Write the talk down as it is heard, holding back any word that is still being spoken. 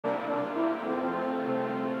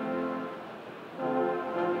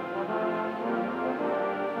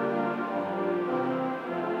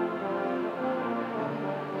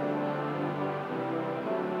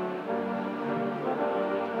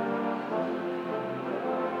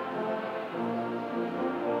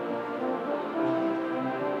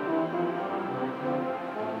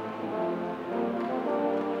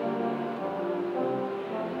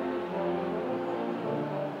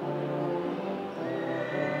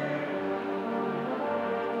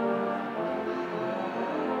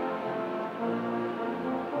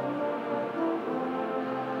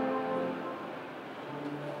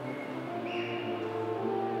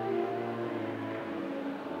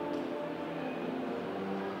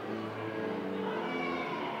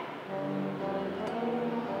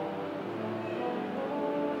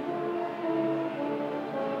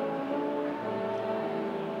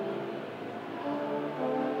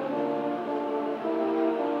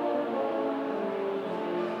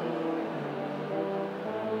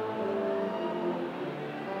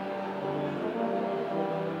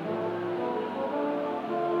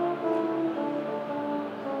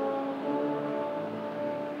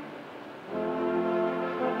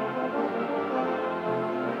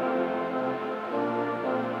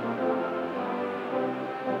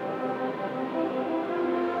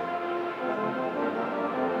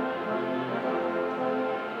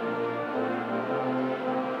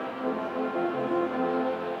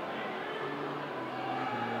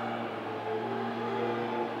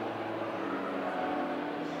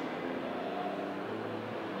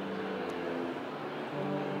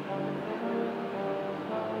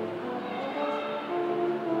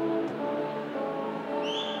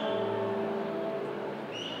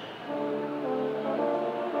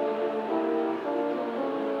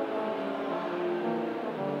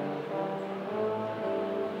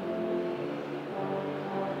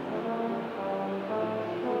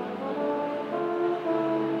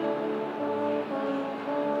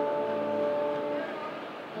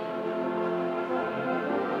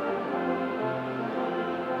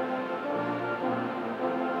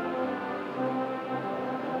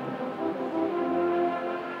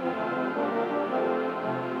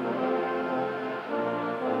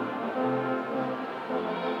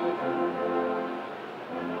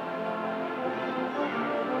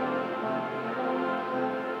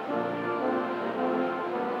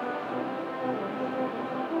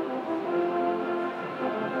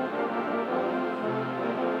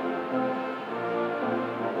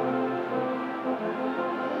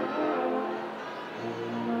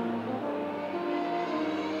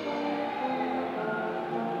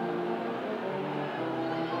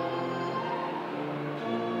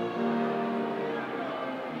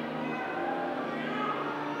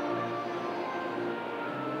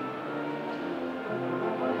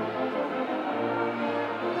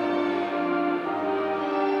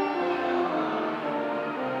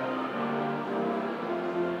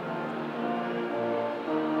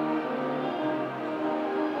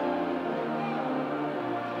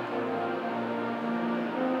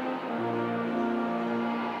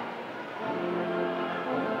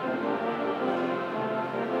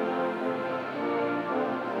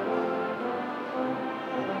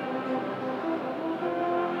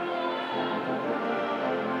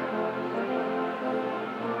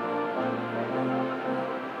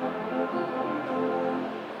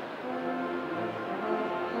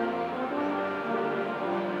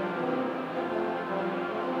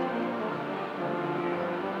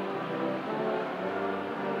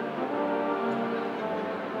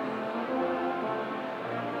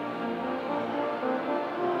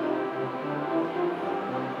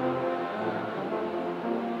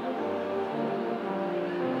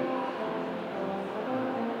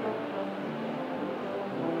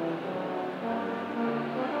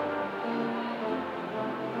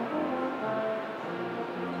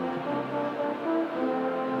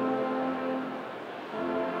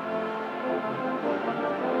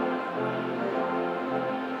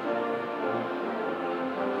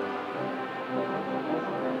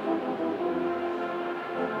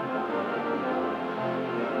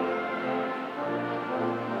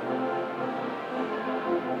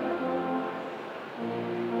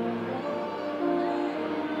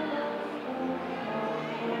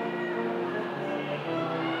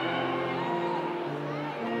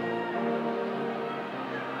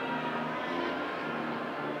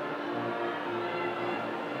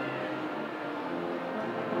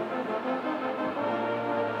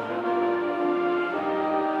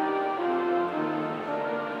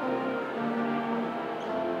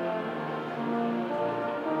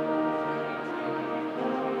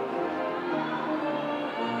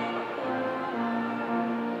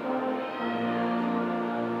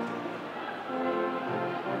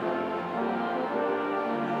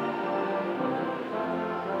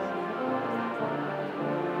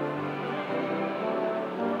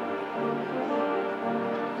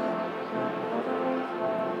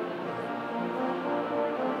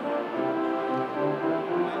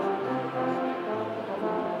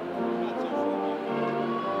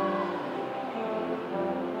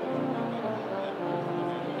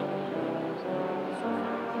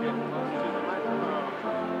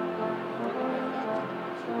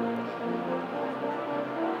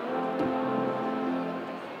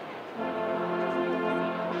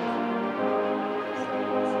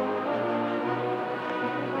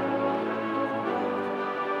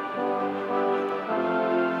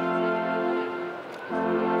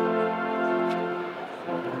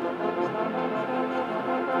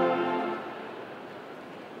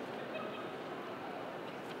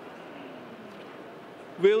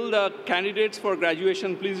Will the candidates for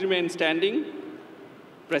graduation please remain standing?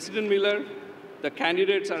 President Miller, the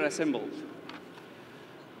candidates are assembled.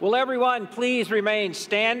 Will everyone please remain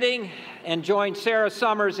standing and join Sarah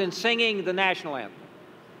Summers in singing the national anthem?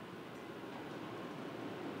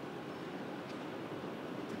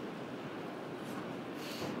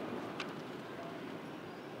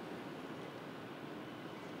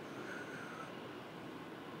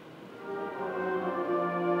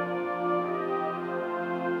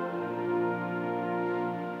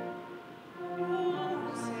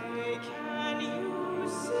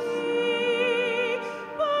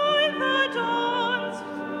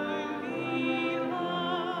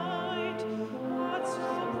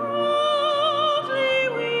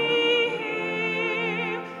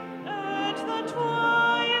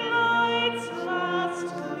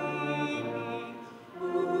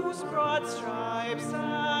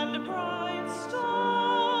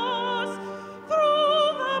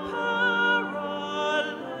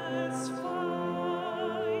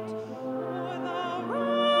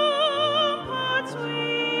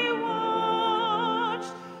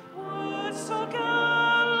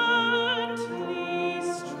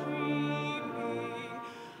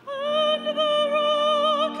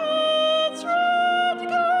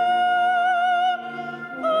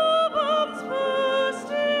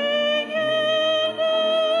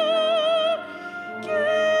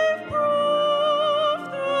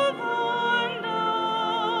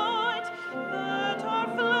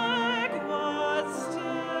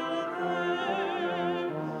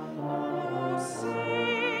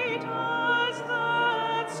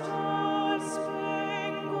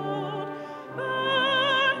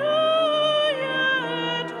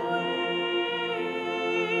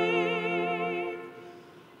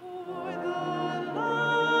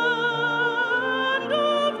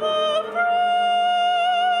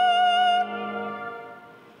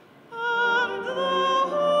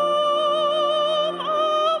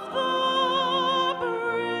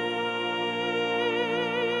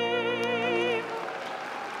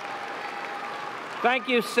 Thank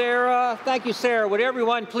you, Sarah. Thank you, Sarah. Would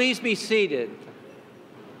everyone please be seated?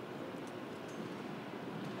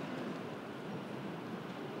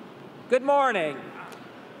 Good morning.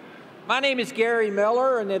 My name is Gary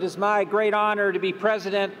Miller, and it is my great honor to be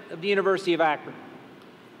president of the University of Akron.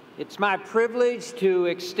 It's my privilege to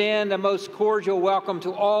extend a most cordial welcome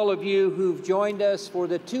to all of you who've joined us for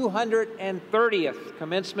the 230th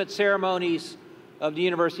commencement ceremonies of the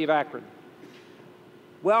University of Akron.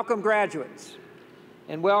 Welcome, graduates.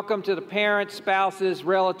 And welcome to the parents, spouses,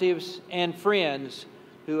 relatives, and friends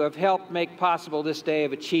who have helped make possible this day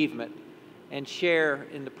of achievement and share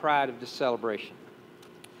in the pride of this celebration.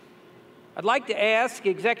 I'd like to ask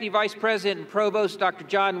Executive Vice President and Provost Dr.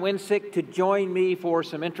 John Winsick to join me for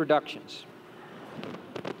some introductions.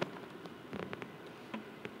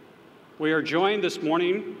 We are joined this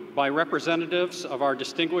morning by representatives of our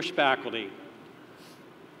distinguished faculty.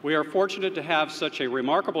 We are fortunate to have such a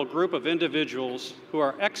remarkable group of individuals who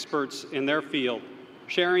are experts in their field,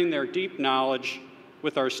 sharing their deep knowledge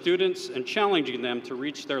with our students and challenging them to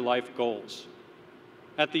reach their life goals.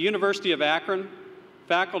 At the University of Akron,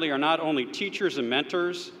 faculty are not only teachers and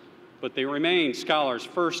mentors, but they remain scholars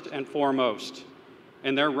first and foremost,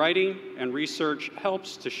 and their writing and research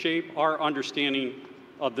helps to shape our understanding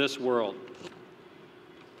of this world.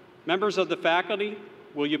 Members of the faculty,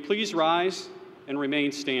 will you please rise and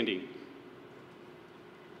remain standing?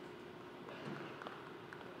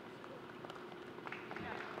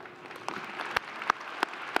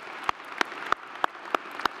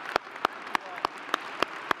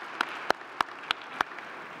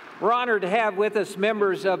 We're honored to have with us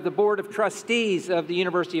members of the Board of Trustees of the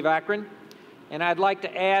University of Akron, and I'd like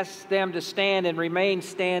to ask them to stand and remain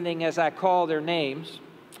standing as I call their names.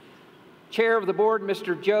 Chair of the Board,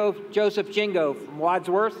 Mr. Joseph Jingo from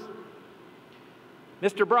Wadsworth,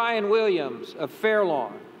 Mr. Brian Williams of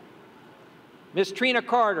Fairlawn, Ms. Trina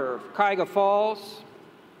Carter of Cuyahoga Falls,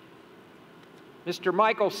 Mr.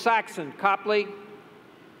 Michael Saxon Copley,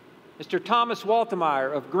 Mr. Thomas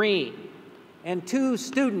Waltemeyer of Greene, and two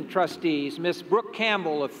student trustees, Ms. Brooke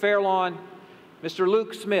Campbell of Fairlawn, Mr.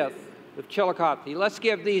 Luke Smith of Chillicothe. Let's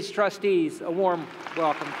give these trustees a warm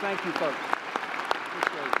welcome. Thank you, folks.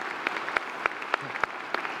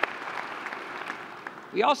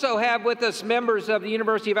 We also have with us members of the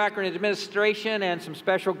University of Akron administration and some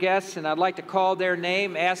special guests, and I'd like to call their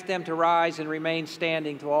name, ask them to rise and remain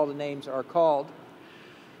standing till all the names are called.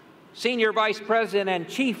 Senior Vice President and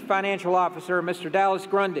Chief Financial Officer, Mr. Dallas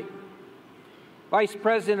Grundy. Vice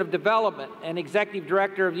President of Development and Executive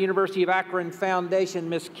Director of the University of Akron Foundation,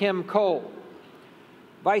 Ms. Kim Cole.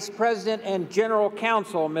 Vice President and General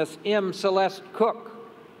Counsel, Ms. M. Celeste Cook.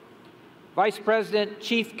 Vice President,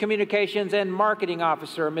 Chief Communications and Marketing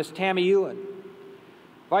Officer, Ms. Tammy Ewan.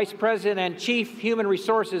 Vice President and Chief Human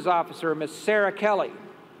Resources Officer, Ms. Sarah Kelly.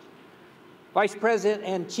 Vice President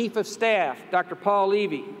and Chief of Staff, Dr. Paul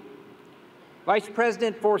Levy. Vice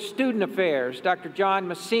President for Student Affairs, Dr. John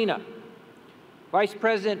Messina. Vice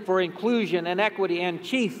President for Inclusion and Equity and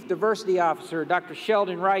Chief Diversity Officer, Dr.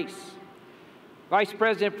 Sheldon Rice. Vice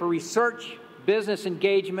President for Research, Business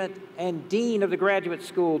Engagement, and Dean of the Graduate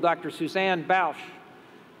School, Dr. Suzanne Bausch.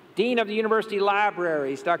 Dean of the University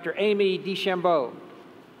Libraries, Dr. Amy DeChambeau.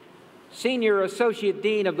 Senior Associate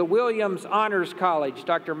Dean of the Williams Honors College,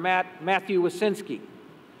 Dr. Matthew Wasinski.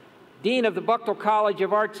 Dean of the Buckle College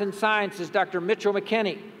of Arts and Sciences, Dr. Mitchell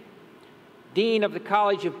McKinney. Dean of the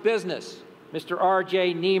College of Business, Mr.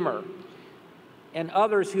 R.J. Niemer, and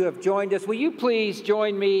others who have joined us. Will you please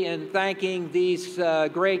join me in thanking this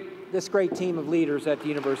great team of leaders at the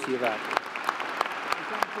University of Akron?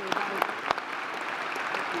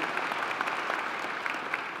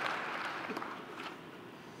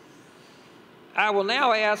 I will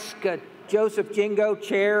now ask Joseph Jingo,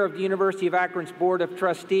 Chair of the University of Akron's Board of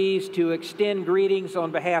Trustees, to extend greetings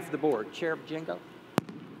on behalf of the board. Chair Jingo.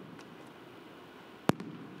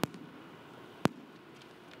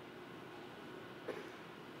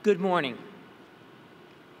 Good morning.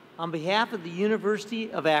 On behalf of the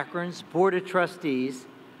University of Akron's Board of Trustees,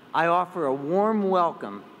 I offer a warm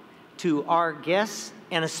welcome to our guests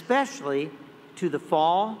and especially to the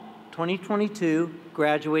Fall 2022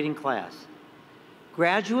 graduating class.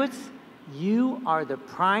 Graduates, you are the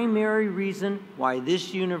primary reason why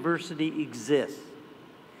this university exists,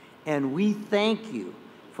 and we thank you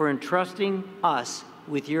for entrusting us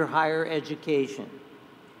with your higher education.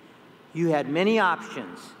 You had many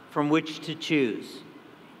options from which to choose,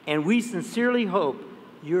 and we sincerely hope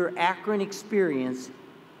your Akron experience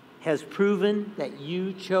has proven that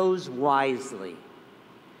you chose wisely.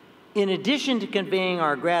 In addition to conveying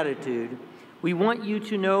our gratitude, we want you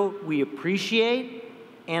to know we appreciate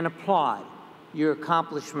and applaud your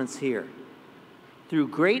accomplishments here. Through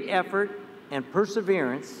great effort and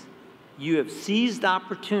perseverance, you have seized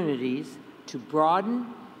opportunities to broaden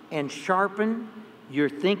and sharpen your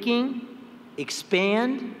thinking,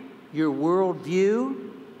 expand your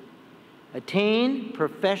worldview, attain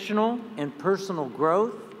professional and personal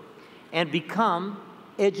growth, and become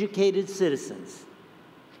educated citizens.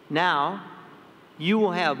 Now, you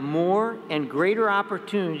will have more and greater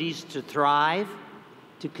opportunities to thrive,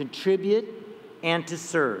 to contribute, and to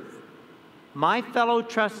serve. My fellow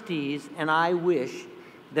trustees and I wish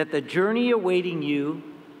that the journey awaiting you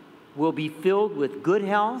will be filled with good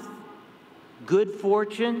health, good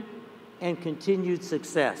fortune, and continued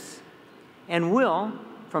success, and will,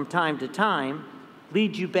 from time to time,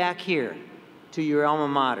 lead you back here to your alma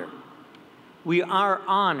mater. We are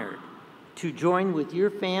honored to join with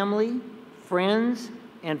your family, friends,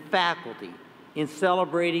 and faculty in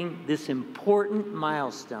celebrating this important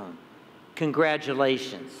milestone.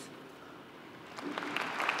 Congratulations.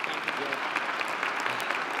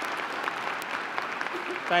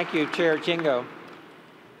 Thank you, Chair Jingo.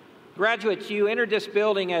 Graduates, you entered this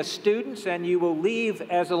building as students and you will leave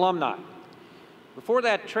as alumni. Before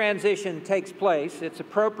that transition takes place, it's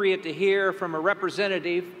appropriate to hear from a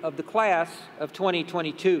representative of the class of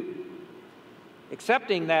 2022.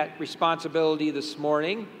 Accepting that responsibility this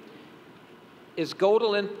morning is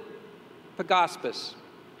Goldalyn Pagaspis.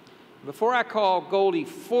 Before I call Goldie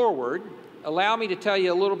forward, allow me to tell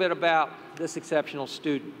you a little bit about this exceptional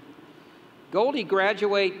student. Goldie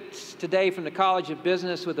graduates today from the College of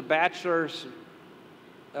Business with a Bachelor's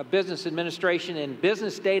of Business Administration in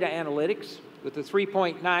Business Data Analytics with a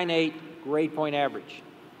 3.98 grade point average.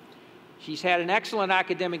 She's had an excellent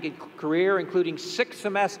academic career, including 6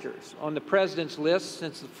 semesters on the President's List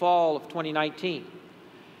since the fall of 2019.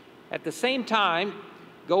 At the same time,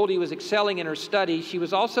 Goldie was excelling in her studies. She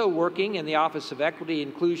was also working in the Office of Equity,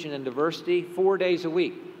 Inclusion, and Diversity 4 days a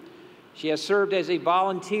week. She has served as a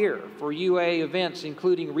volunteer for UA events,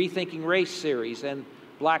 including Rethinking Race Series and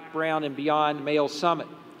Black, Brown, and Beyond Male Summit.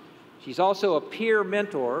 She's also a peer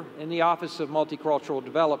mentor in the Office of Multicultural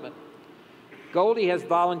Development. Goldie has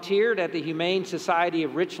volunteered at the Humane Society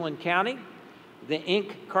of Richland County, the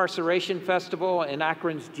Incarceration Festival, and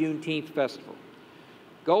Akron's Juneteenth Festival.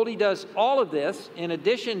 Goldie does all of this in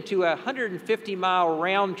addition to a 150-mile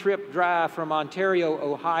round-trip drive from Ontario,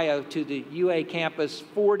 Ohio to the UA campus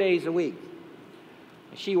 4 days a week.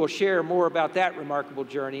 She will share more about that remarkable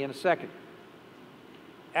journey in a second.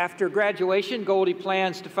 After graduation, Goldie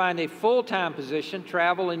plans to find a full-time position,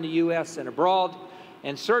 travel in the U.S. and abroad,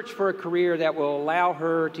 and search for a career that will allow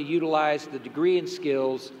her to utilize the degree and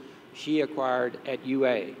skills she acquired at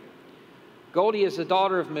UA. Goldie is the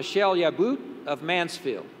daughter of Michelle Yabout of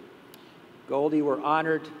Mansfield. Goldie, we're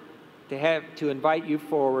honored to invite you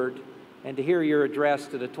forward and to hear your address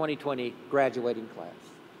to the 2020 graduating class.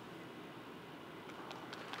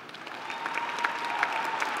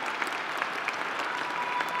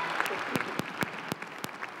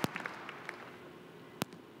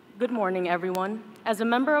 Good morning, everyone. As a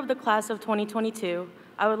member of the class of 2022,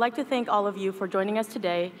 I would like to thank all of you for joining us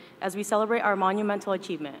today as we celebrate our monumental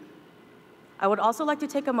achievement. I would also like to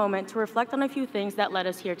take a moment to reflect on a few things that led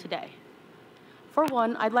us here today. For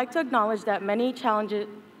one, I'd like to acknowledge that the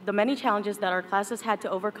many challenges that our class has had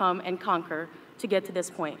to overcome and conquer to get to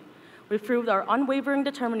this point. We've proved our unwavering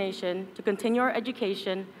determination to continue our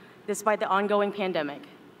education despite the ongoing pandemic.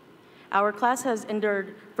 Our class has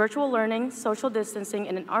endured virtual learning, social distancing,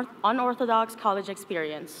 and an unorthodox college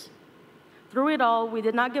experience. Through it all, we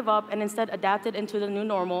did not give up and instead adapted into the new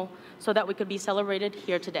normal so that we could be celebrated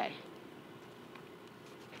here today.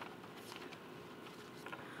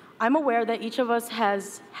 I'm aware that each of us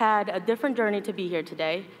has had a different journey to be here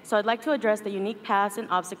today, so I'd like to address the unique paths and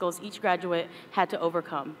obstacles each graduate had to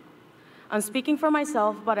overcome. I'm speaking for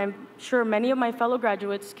myself, but I'm sure many of my fellow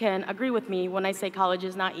graduates can agree with me when I say college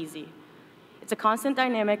is not easy. It's a constant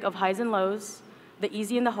dynamic of highs and lows, the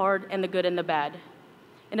easy and the hard, and the good and the bad.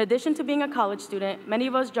 In addition to being a college student, many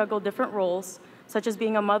of us juggle different roles, such as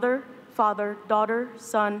being a mother, father, daughter,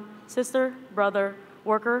 son, sister, brother,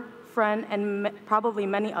 worker, friend, and probably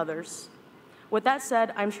many others. With that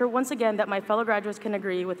said, I'm sure once again that my fellow graduates can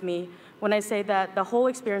agree with me when I say that the whole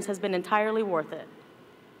experience has been entirely worth it.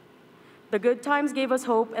 The good times gave us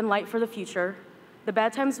hope and light for the future. The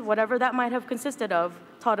bad times, whatever that might have consisted of,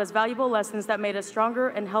 taught us valuable lessons that made us stronger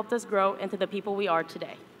and helped us grow into the people we are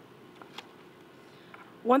today.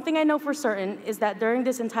 One thing I know for certain is that during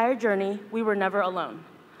this entire journey, we were never alone.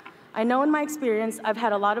 I know in my experience, I've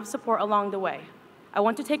had a lot of support along the way. I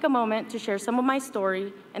want to take a moment to share some of my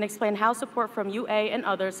story and explain how support from UA and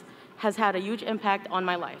others has had a huge impact on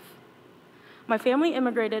my life. My family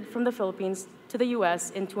immigrated from the Philippines to the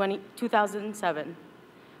US in 2007.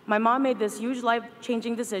 My mom made this huge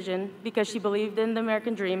life-changing decision because she believed in the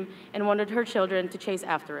American dream and wanted her children to chase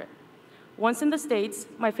after it. Once in the States,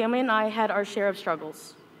 my family and I had our share of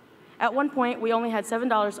struggles. At one point, we only had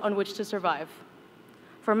 $7 on which to survive.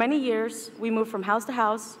 For many years, we moved from house to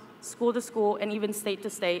house, school to school, and even state to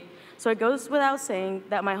state, so it goes without saying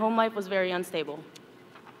that my home life was very unstable.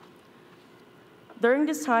 During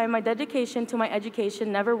this time, my dedication to my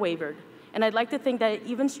education never wavered, and I'd like to think that it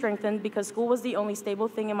even strengthened because school was the only stable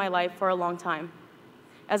thing in my life for a long time.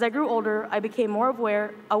 As I grew older, I became more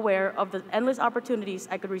aware of the endless opportunities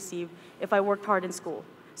I could receive if I worked hard in school.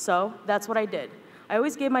 So that's what I did. I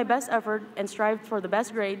always gave my best effort and strived for the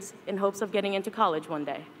best grades in hopes of getting into college one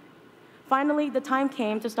day. Finally, the time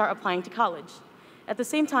came to start applying to college. At the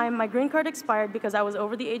same time, my green card expired because I was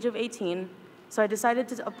over the age of 18, so I decided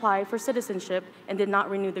to apply for citizenship and did not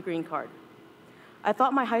renew the green card. I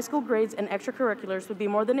thought my high school grades and extracurriculars would be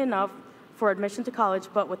more than enough for admission to college,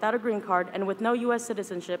 but without a green card and with no US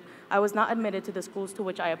citizenship, I was not admitted to the schools to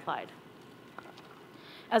which I applied.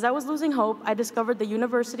 As I was losing hope, I discovered the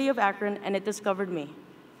University of Akron, and it discovered me.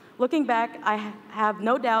 Looking back, I have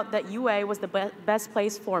no doubt that UA was the best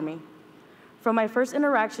place for me. From my first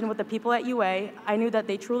interaction with the people at UA, I knew that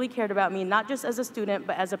they truly cared about me, not just as a student,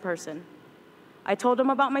 but as a person. I told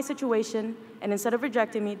them about my situation, and instead of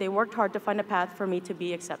rejecting me, they worked hard to find a path for me to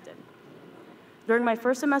be accepted. During my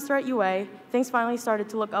first semester at UA, things finally started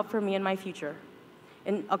to look up for me and my future.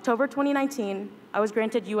 In October 2019, I was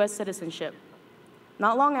granted US citizenship.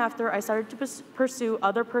 Not long after, I started to pursue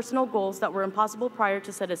other personal goals that were impossible prior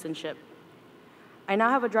to citizenship. I now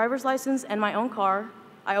have a driver's license and my own car.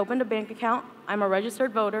 I opened a bank account, I'm a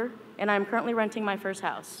registered voter, and I'm currently renting my first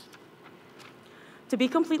house. To be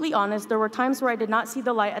completely honest, there were times where I did not see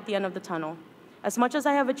the light at the end of the tunnel. As much as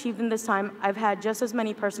I have achieved in this time, I've had just as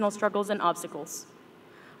many personal struggles and obstacles.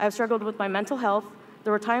 I have struggled with my mental health.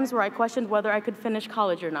 There were times where I questioned whether I could finish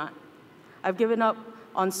college or not. I've given up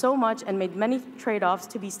on so much and made many trade-offs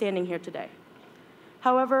to be standing here today.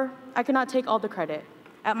 However, I cannot take all the credit.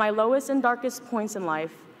 At my lowest and darkest points in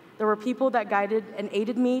life, there were people that guided and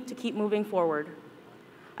aided me to keep moving forward.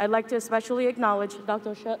 I'd like to especially acknowledge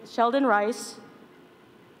Dr. Sheldon Rice,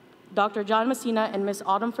 Dr. John Messina, and Ms.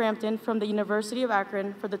 Autumn Frampton from the University of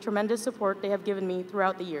Akron for the tremendous support they have given me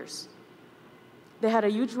throughout the years. They had a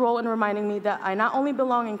huge role in reminding me that I not only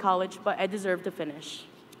belong in college, but I deserve to finish.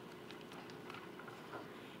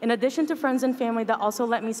 In addition to friends and family that also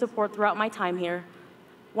let me support throughout my time here,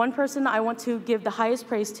 One person I want to give the highest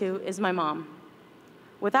praise to is my mom.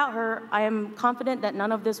 Without her, I am confident that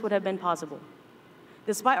none of this would have been possible.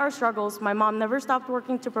 Despite our struggles, my mom never stopped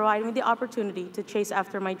working to provide me the opportunity to chase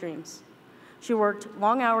after my dreams. She worked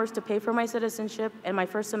long hours to pay for my citizenship and my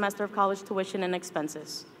first semester of college tuition and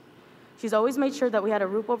expenses. She's always made sure that we had a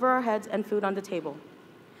roof over our heads and food on the table.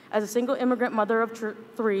 As a single immigrant mother of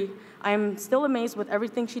three, I am still amazed with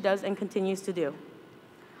everything she does and continues to do.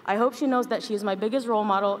 I hope she knows that she is my biggest role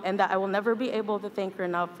model and that I will never be able to thank her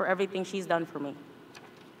enough for everything she's done for me.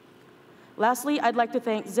 Lastly, I'd like to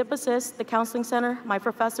thank Zip Assist, the Counseling Center, my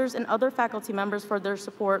professors, and other faculty members for their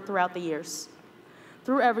support throughout the years.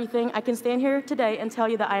 Through everything, I can stand here today and tell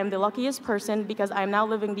you that I am the luckiest person because I am now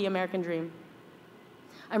living the American dream.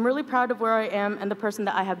 I'm really proud of where I am and the person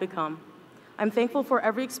that I have become. I'm thankful for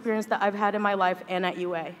every experience that I've had in my life and at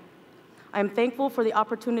UA. I'm thankful for the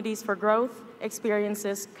opportunities for growth,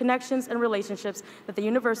 experiences, connections, and relationships that the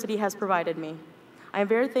university has provided me. I am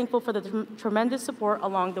very thankful for the tremendous support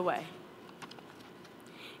along the way.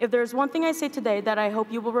 If there is one thing I say today that I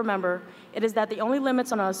hope you will remember, it is that the only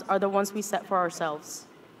limits on us are the ones we set for ourselves.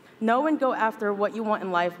 Know and go after what you want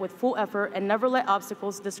in life with full effort and never let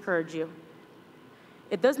obstacles discourage you.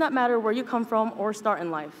 It does not matter where you come from or start in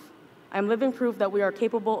life. I am living proof that we are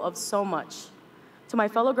capable of so much. To my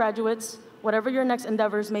fellow graduates, whatever your next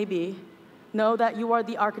endeavors may be, know that you are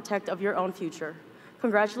the architect of your own future.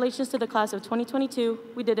 Congratulations to the class of 2022.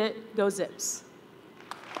 We did it. Go Zips.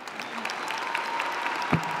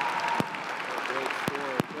 Great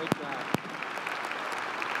story. Great job.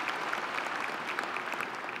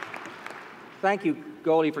 Thank you,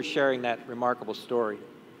 Goldie, for sharing that remarkable story.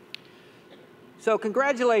 So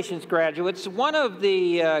congratulations, graduates. One of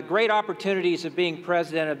the great opportunities of being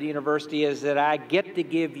president of the university is that I get to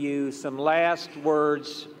give you some last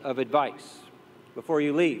words of advice before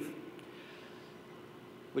you leave,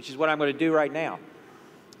 which is what I'm going to do right now.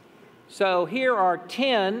 So here are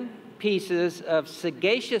 10 pieces of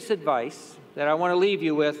sagacious advice that I want to leave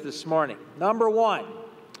you with this morning. Number one,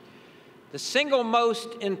 the single most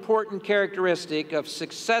important characteristic of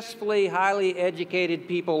successfully, highly educated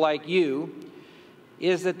people like you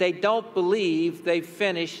is that they don't believe they've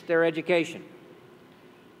finished their education.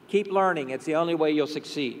 Keep learning. It's the only way you'll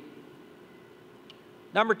succeed.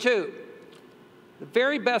 Number two, the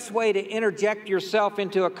very best way to interject yourself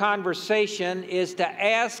into a conversation is to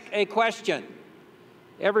ask a question.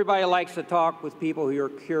 Everybody likes to talk with people who are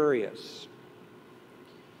curious.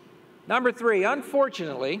 Number three,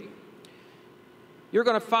 unfortunately, you're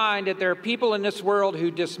going to find that there are people in this world who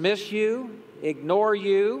dismiss you, ignore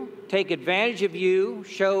you, take advantage of you,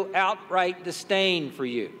 show outright disdain for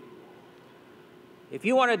you. If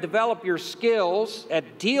you want to develop your skills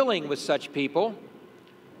at dealing with such people,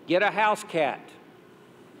 get a house cat.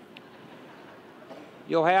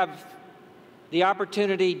 You'll have the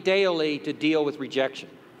opportunity daily to deal with rejection.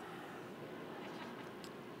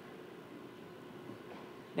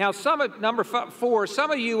 Now, number four,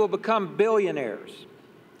 some of you will become billionaires.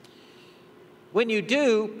 When you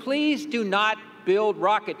do, please do not build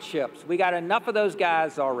rocket ships. We got enough of those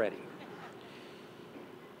guys already.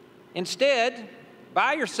 Instead,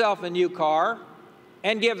 buy yourself a new car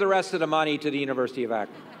and give the rest of the money to the University of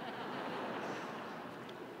Akron.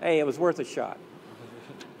 Hey, it was worth a shot.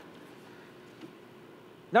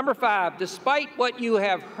 Number five, despite what you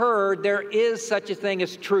have heard, there is such a thing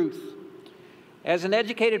as truth. As an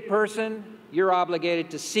educated person, you're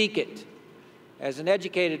obligated to seek it. As an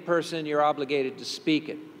educated person, you're obligated to speak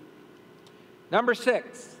it. Number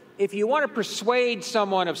six, if you want to persuade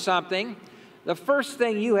someone of something, the first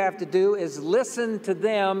thing you have to do is listen to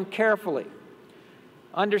them carefully.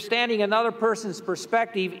 Understanding another person's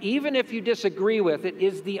perspective, even if you disagree with it,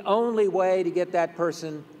 is the only way to get that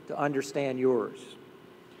person to understand yours.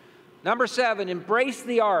 Number seven, embrace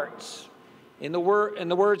the arts. In the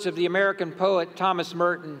words of the American poet Thomas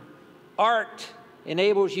Merton, art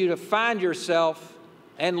enables you to find yourself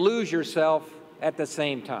and lose yourself at the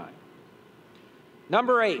same time.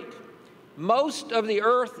 Number eight, most of the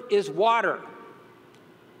earth is water.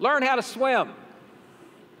 Learn how to swim.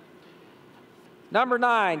 Number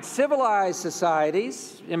nine, civilized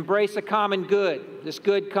societies embrace a common good. This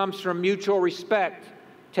good comes from mutual respect,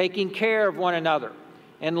 taking care of one another,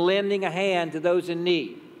 and lending a hand to those in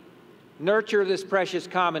need. Nurture this precious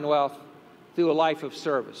commonwealth through a life of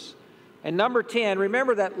service. And number 10,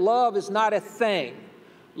 remember that love is not a thing.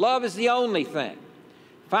 Love is the only thing.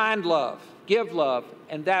 Find love, give love,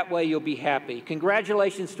 and that way you'll be happy.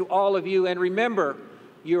 Congratulations to all of you, and remember,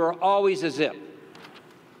 you are always a zip.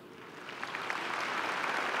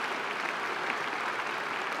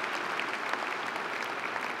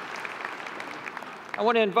 I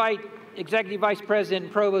want to invite Executive Vice President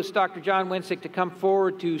and Provost Dr. John Winsick to come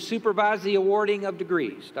forward to supervise the awarding of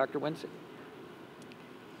degrees. Dr. Winsick.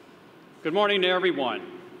 Good morning to everyone.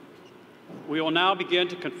 We will now begin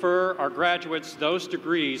to confer our graduates those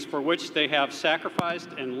degrees for which they have sacrificed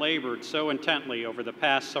and labored so intently over the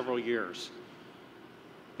past several years.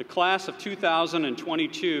 The class of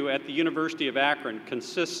 2022 at the University of Akron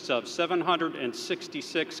consists of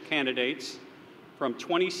 766 candidates from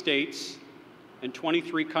 20 states and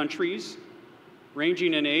 23 countries,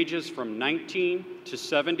 ranging in ages from 19 to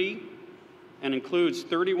 70, and includes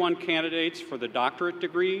 31 candidates for the doctorate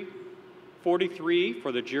degree, 43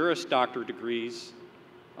 for the Juris Doctor degrees,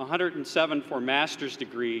 107 for master's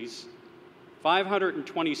degrees,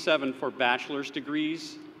 527 for bachelor's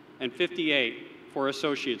degrees, and 58 for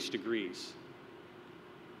associate's degrees.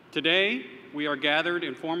 Today, we are gathered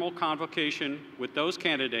in formal convocation with those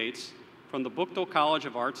candidates from the Buchtel College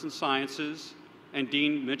of Arts and Sciences and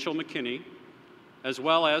Dean Mitchell McKinney, as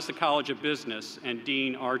well as the College of Business and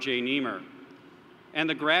Dean R.J. Niemer, and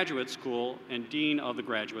the Graduate School and Dean of the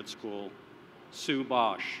Graduate School, Sue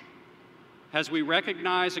Bosch. As we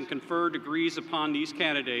recognize and confer degrees upon these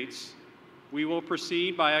candidates, we will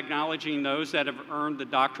proceed by acknowledging those that have earned the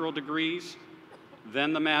doctoral degrees,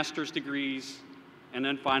 then the master's degrees, and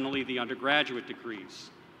then finally the undergraduate degrees.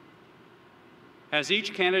 As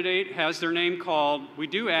each candidate has their name called, we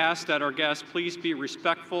do ask that our guests please be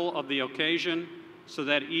respectful of the occasion so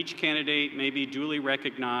that each candidate may be duly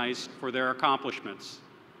recognized for their accomplishments.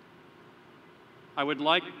 I would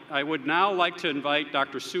now like to invite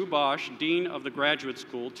Dr. Sue Bosch, Dean of the Graduate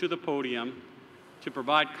School, to the podium to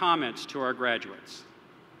provide comments to our graduates.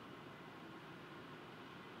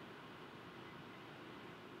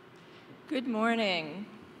 Good morning.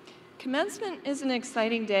 Commencement is an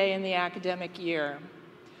exciting day in the academic year.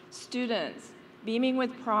 Students beaming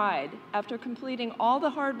with pride after completing all the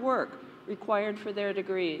hard work required for their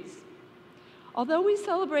degrees. Although we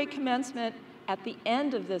celebrate commencement at the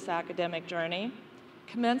end of this academic journey,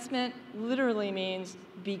 commencement literally means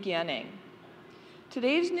beginning.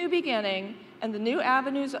 Today's new beginning and the new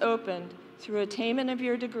avenues opened through attainment of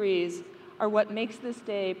your degrees are what makes this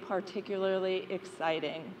day particularly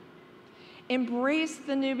exciting. Embrace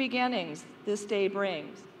the new beginnings this day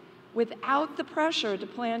brings without the pressure to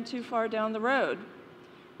plan too far down the road.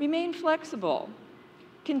 Remain flexible,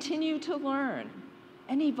 continue to learn,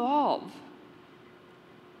 and evolve.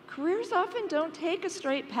 Careers often don't take a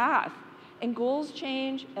straight path, and goals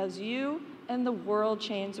change as you and the world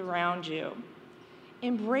change around you.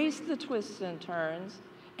 Embrace the twists and turns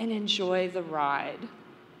and enjoy the ride.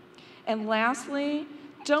 And lastly,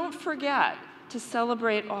 don't forget to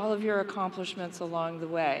celebrate all of your accomplishments along the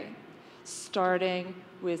way, starting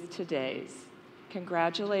with today's.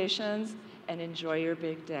 Congratulations and enjoy your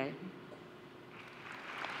big day.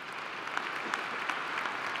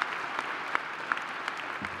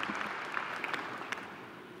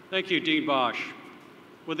 Thank you, Dean Bosch.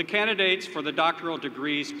 Would the candidates for the doctoral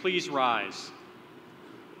degrees please rise?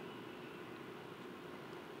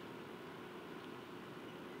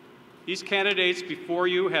 These candidates before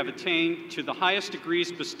you have attained to the highest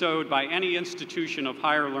degrees bestowed by any institution of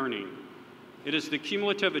higher learning. It is the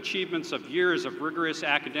cumulative achievements of years of rigorous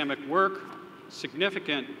academic work,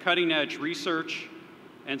 significant cutting-edge research,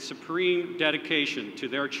 and supreme dedication to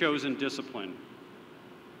their chosen discipline.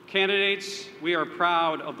 Candidates, we are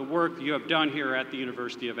proud of the work you have done here at the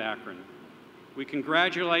University of Akron. We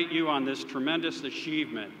congratulate you on this tremendous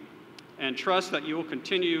achievement and trust that you will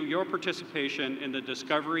continue your participation in the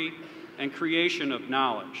discovery and creation of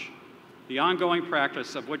knowledge, the ongoing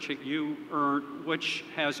practice of which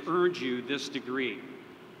has earned you this degree.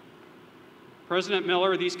 President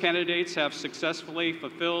Miller, these candidates have successfully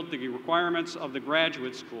fulfilled the requirements of the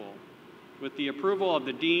graduate school. With the approval of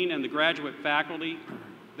the dean and the graduate faculty,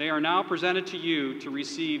 they are now presented to you to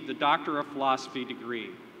receive the Doctor of Philosophy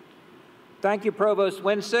degree. Thank you, Provost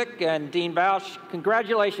Winsick and Dean Bausch.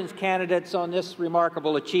 Congratulations, candidates, on this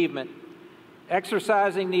remarkable achievement.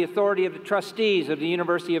 Exercising the authority of the trustees of the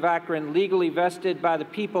University of Akron, legally vested by the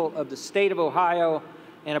people of the state of Ohio,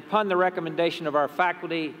 and upon the recommendation of our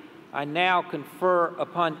faculty, I now confer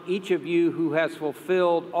upon each of you who has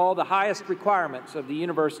fulfilled all the highest requirements of the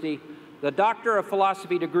university the Doctor of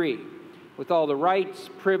Philosophy degree, with all the rights,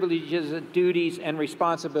 privileges, duties, and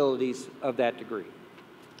responsibilities of that degree.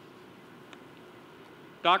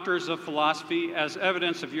 Doctors of Philosophy, as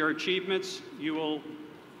evidence of your achievements, you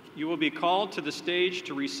will be called to the stage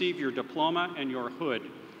to receive your diploma and your hood.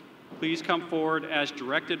 Please come forward as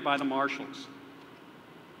directed by the marshals.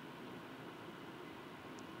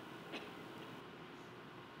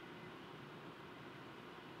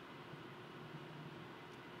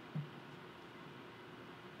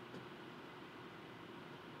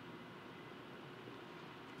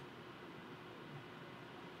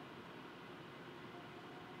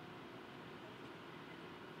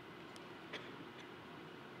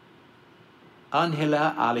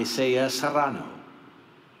 Angela Alicea Serrano.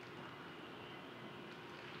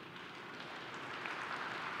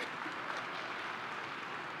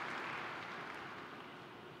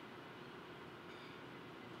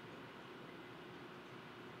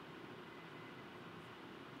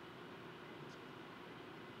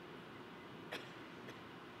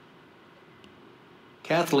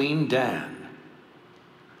 Kathleen Dan.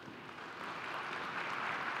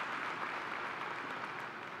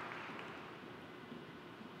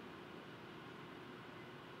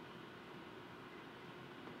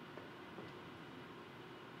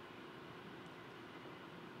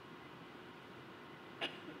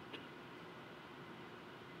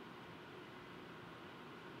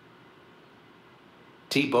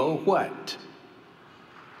 Thibaut Huet.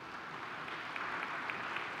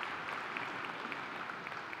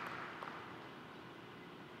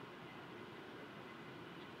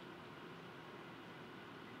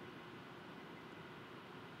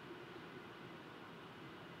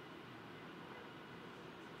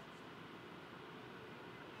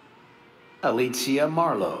 Alicia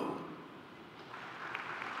Marlowe.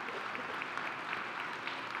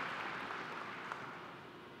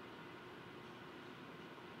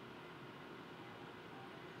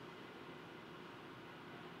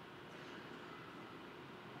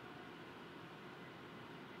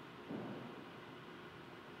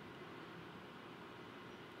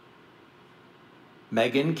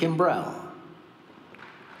 Megan Kimbrell.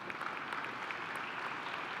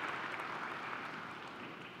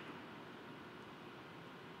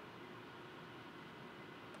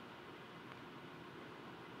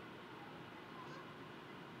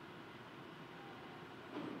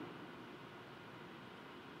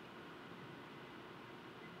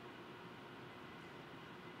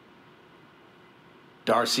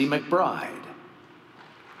 Darcy McBride.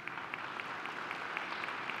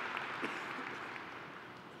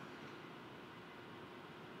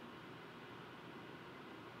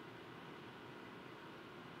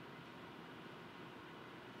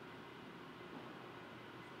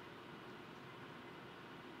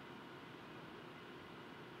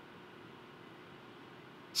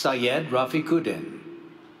 Syed Rafikuddin.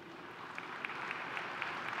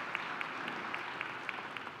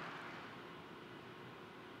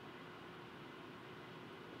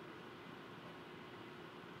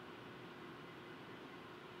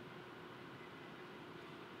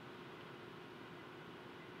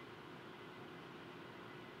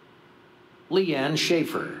 Leanne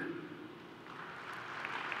Schaefer.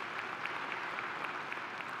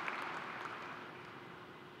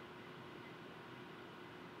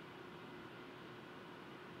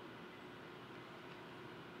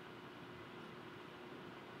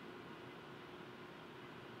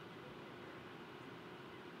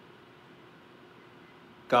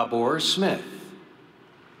 Gabor Smith.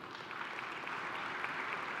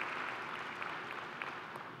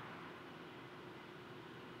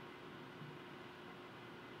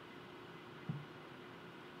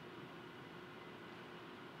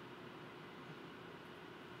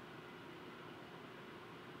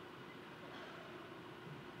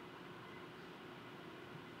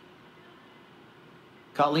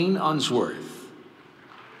 Colleen Unsworth.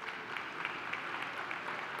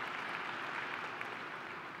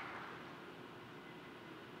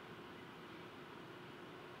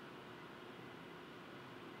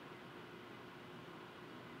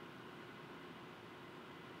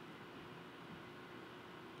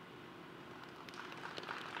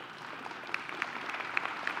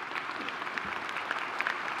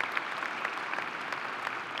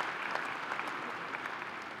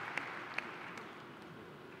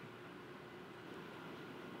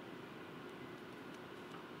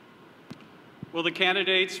 Will the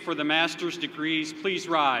candidates for the master's degrees please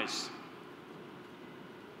rise?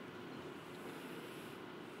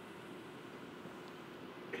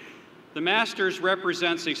 The master's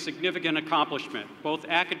represents a significant accomplishment, both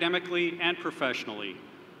academically and professionally.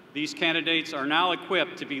 These candidates are now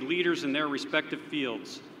equipped to be leaders in their respective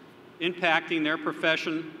fields, impacting their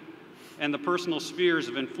profession and the personal spheres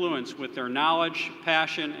of influence with their knowledge,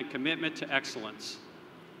 passion, and commitment to excellence.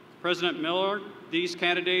 President Miller, these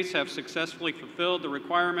candidates have successfully fulfilled the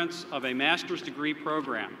requirements of a master's degree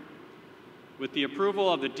program. With the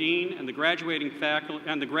approval of the dean and the graduate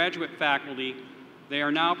faculty, they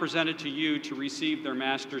are now presented to you to receive their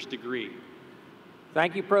master's degree.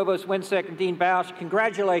 Thank you, Provost Winsek and Dean Bausch.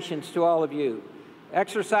 Congratulations to all of you.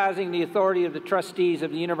 Exercising the authority of the trustees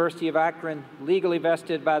of the University of Akron, legally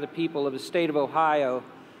vested by the people of the state of Ohio,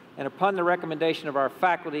 and upon the recommendation of our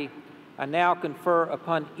faculty, I now confer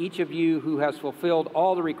upon each of you who has fulfilled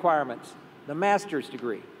all the requirements, the master's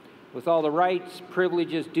degree. with all the rights,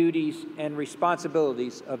 privileges, duties, and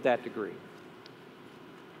responsibilities of that degree.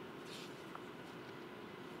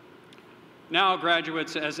 Now,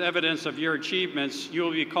 graduates, as evidence of your achievements, you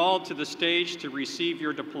will be called to the stage to receive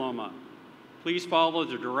your diploma. Please follow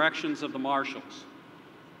the directions of the marshals.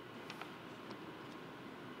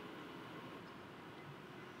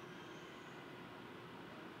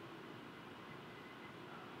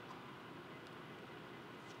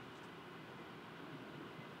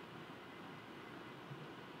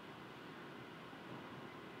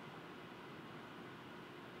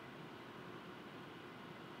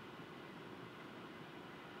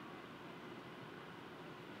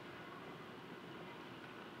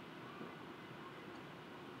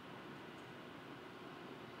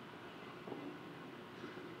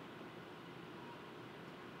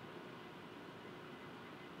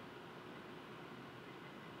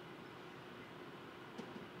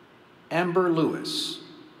 Amber Lewis.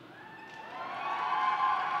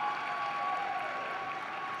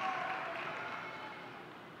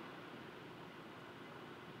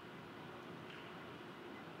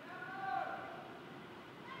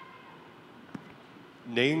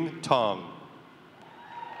 Ning Tong.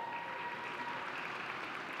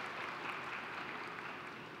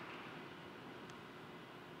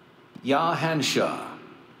 Ya Hanshaw.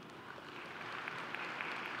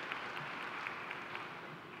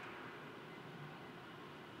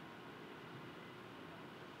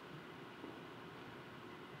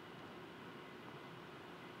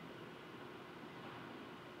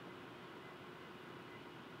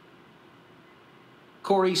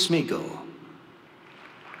 Corey Smeagol.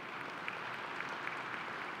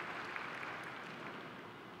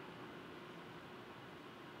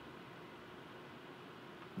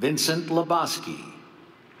 Vincent Lebowski.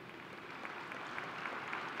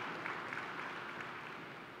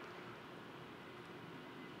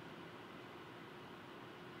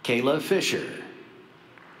 Kayla Fisher.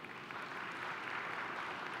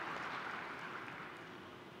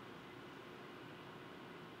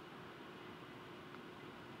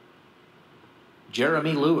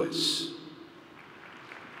 Jeremy Lewis.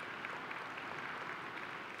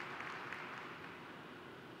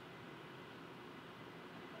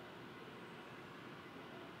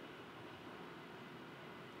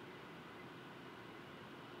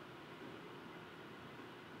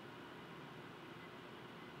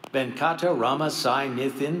 Venkata Ramasai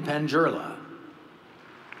Nithin Panjurla.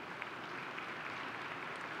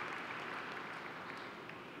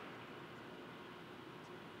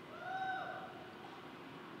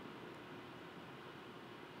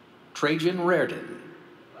 Trajan Reardon.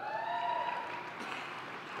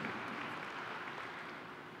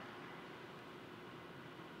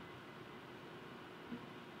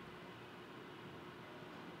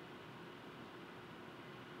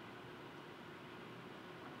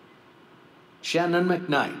 Shannon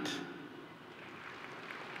McKnight.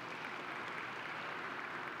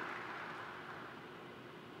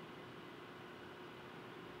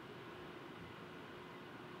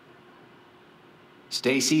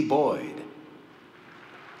 Stacy Boyd.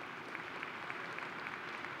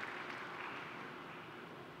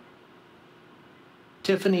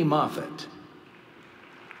 Tiffany Moffett.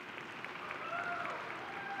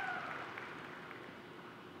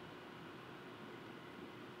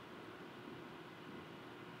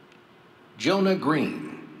 Jonah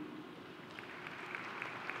Green.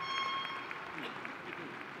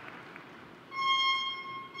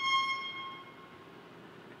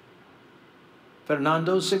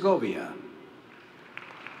 Fernando Segovia.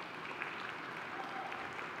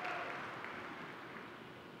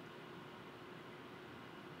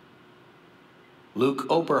 Luke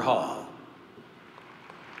Oberhall.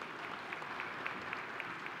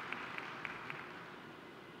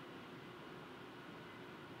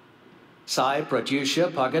 Sai Pratyusha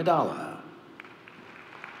Pagadala.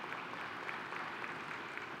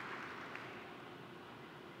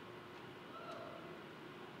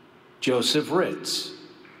 Joseph Ritz.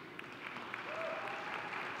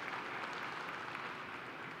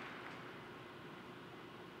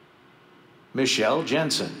 Michelle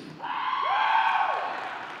Jensen.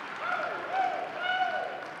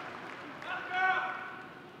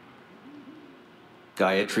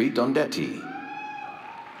 Gayatri Dondetti.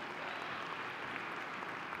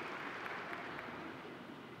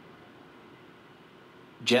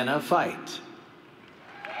 Jenna Fight.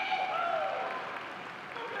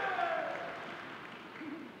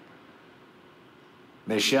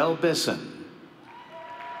 Michelle Bisson.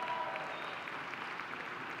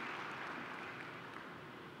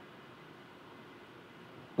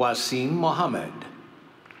 Wasim Mohammed.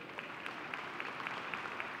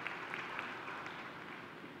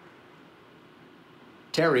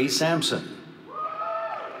 Terry Sampson.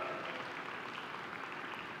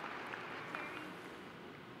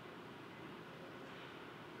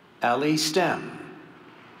 Allie Stem.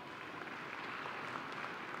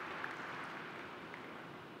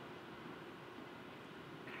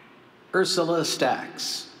 Ursula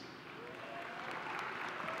Stacks.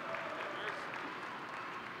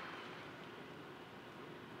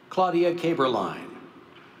 Claudia Caberline.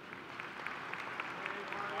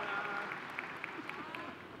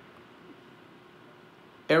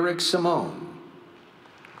 Eric Simone.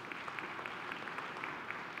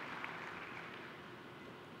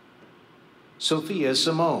 Sophia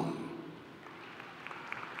Simone.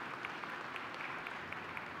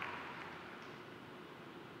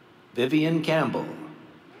 Vivian Campbell.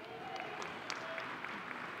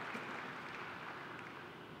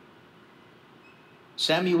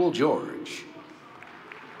 Samuel George.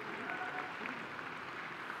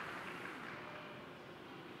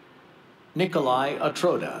 Nikolai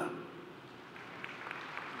Atroda.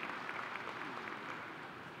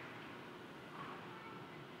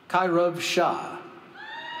 Kairav Shah.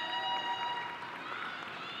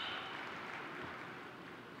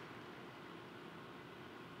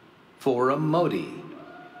 Forum Modi.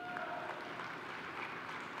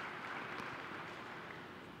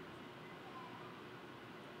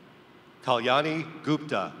 Kalyani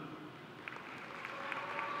Gupta.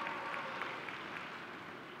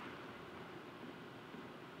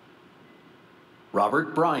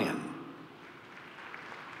 Robert Bryan.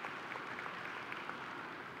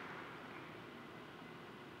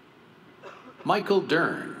 Michael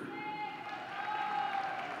Dern.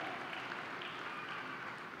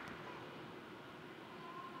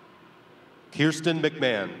 Kirsten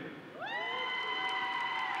McMahon.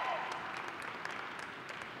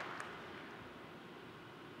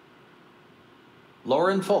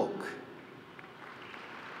 Lauren Folk.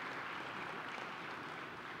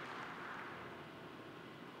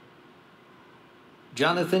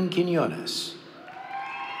 Jonathan Quinones.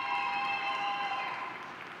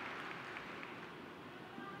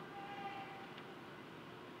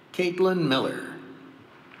 Caitlin Miller.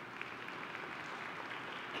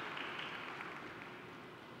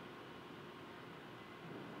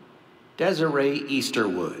 Desiree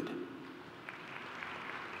Easterwood.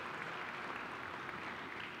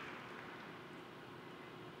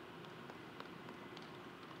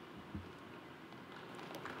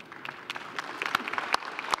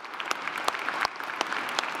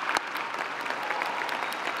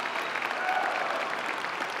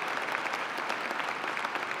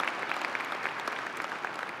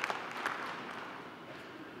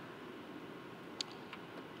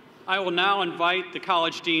 I will now invite the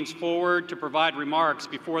college deans forward to provide remarks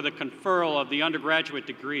before the conferral of the undergraduate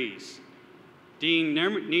degrees. Dean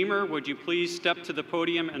Niemer, would you please step to the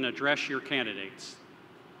podium and address your candidates?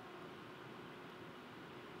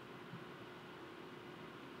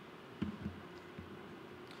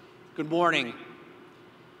 Good morning.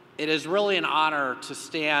 It is really an honor to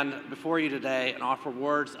stand before you today and offer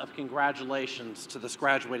words of congratulations to this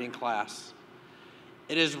graduating class.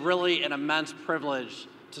 It is really an immense privilege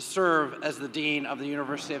to serve as the Dean of the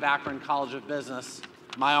University of Akron College of Business,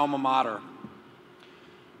 my alma mater.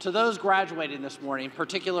 To those graduating this morning,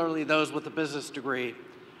 particularly those with a business degree,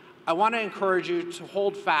 I want to encourage you to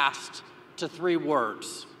hold fast to 3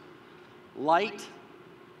 words: light,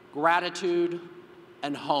 gratitude,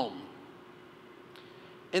 and home.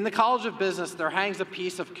 In the College of Business, there hangs a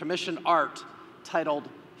piece of commissioned art titled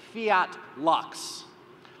Fiat Lux,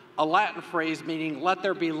 a Latin phrase meaning let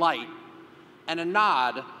there be light, and a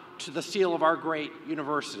nod to the seal of our great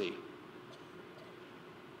university.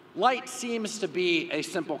 Light seems to be a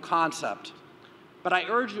simple concept, but I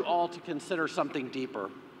urge you all to consider something deeper.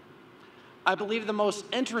 I believe the most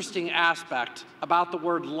interesting aspect about the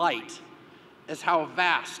word light is how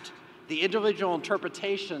vast the individual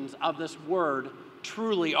interpretations of this word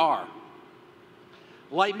truly are.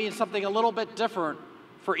 Light means something a little bit different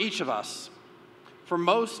for each of us. For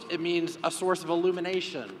most, it means a source of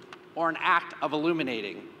illumination or an act of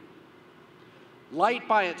illuminating. Light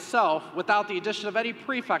by itself, without the addition of any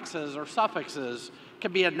prefixes or suffixes,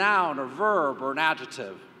 can be a noun or verb or an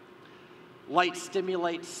adjective. Light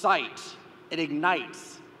stimulates sight, it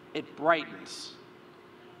ignites, it brightens.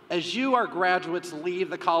 As you, our graduates, leave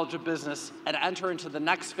the College of Business and enter into the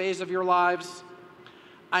next phase of your lives,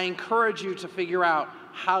 I encourage you to figure out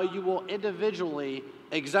how you will individually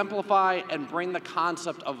exemplify and bring the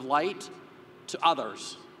concept of light to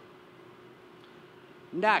others.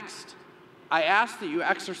 Next, I ask that you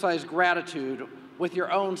exercise gratitude with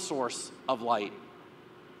your own source of light.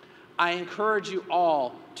 I encourage you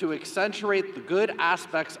all to accentuate the good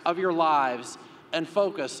aspects of your lives and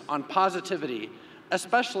focus on positivity,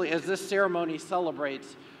 especially as this ceremony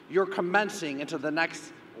celebrates your commencing into the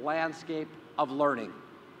next landscape of learning.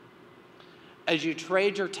 As you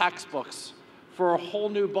trade your textbooks for a whole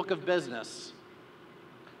new book of business,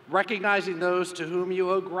 recognizing those to whom you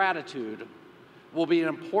owe gratitude will be an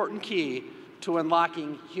important key to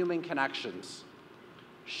unlocking human connections.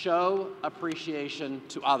 Show appreciation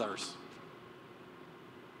to others.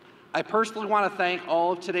 I personally want to thank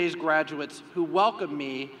all of today's graduates who welcomed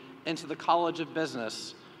me into the College of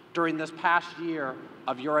Business during this past year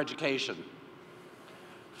of your education.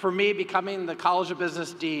 For me, becoming the College of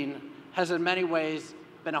Business Dean has in many ways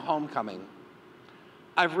been a homecoming.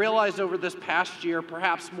 I've realized over this past year,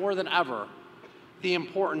 perhaps more than ever, the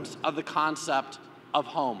importance of the concept of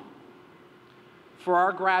home. For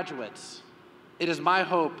our graduates, it is my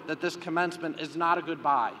hope that this commencement is not a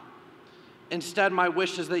goodbye. Instead, my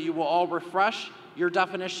wish is that you will all refresh your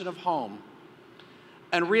definition of home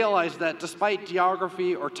and realize that despite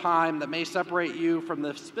geography or time that may separate you from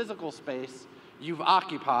the physical space you've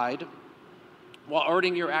occupied while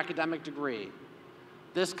earning your academic degree,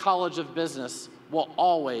 this College of Business will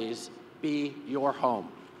always be your home.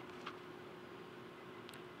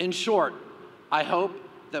 In short, I hope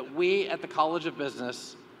that we at the College of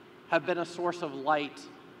Business have been a source of light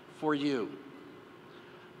for you.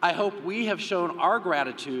 I hope we have shown our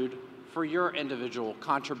gratitude for your individual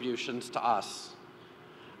contributions to us.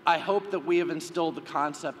 I hope that we have instilled the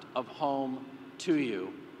concept of home to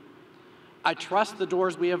you. I trust the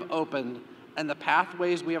doors we have opened and the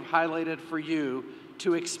pathways we have highlighted for you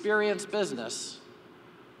to experience business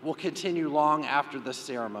will continue long after this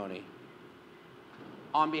ceremony.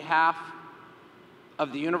 On behalf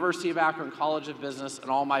of the University of Akron College of Business and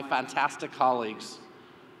all my fantastic colleagues,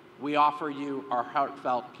 we offer you our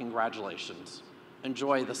heartfelt congratulations.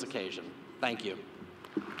 Enjoy this occasion. Thank you.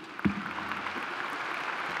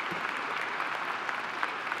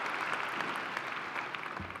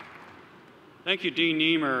 Thank you, Dean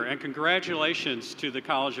Niemer, and congratulations to the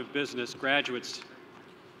College of Business graduates.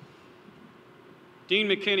 Dean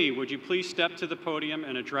McKinney, would you please step to the podium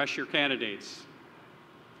and address your candidates?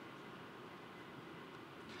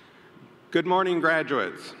 Good morning,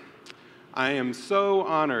 graduates. I am so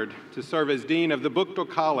honored to serve as Dean of the Buchtel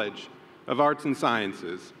College of Arts and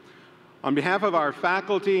Sciences. On behalf of our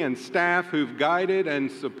faculty and staff who've guided and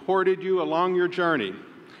supported you along your journey,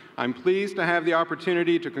 I'm pleased to have the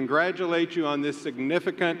opportunity to congratulate you on this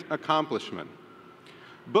significant accomplishment.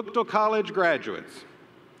 Buchtel College graduates,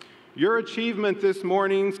 your achievement this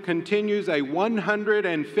morning continues a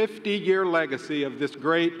 150-year legacy of this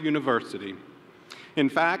great university. In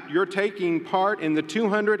fact, you're taking part in the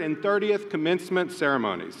 230th commencement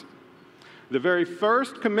ceremonies. The very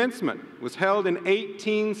first commencement was held in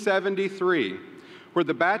 1873, where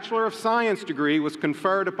the Bachelor of Science degree was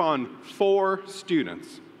conferred upon 4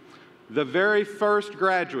 students, the very first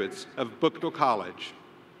graduates of Buchtel College.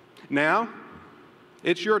 Now,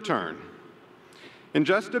 it's your turn. In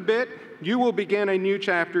just a bit, you will begin a new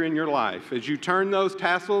chapter in your life as you turn those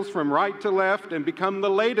tassels from right to left and become the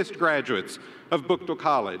latest graduates of Buchtel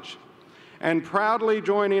College, and proudly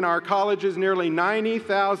joining our college's nearly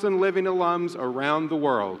 90,000 living alums around the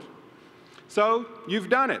world. So, you've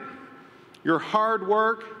done it. Your hard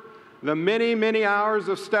work, the many, many hours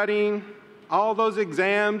of studying, all those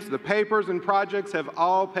exams, the papers and projects have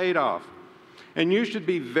all paid off, and you should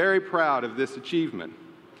be very proud of this achievement.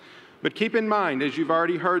 But keep in mind, as you've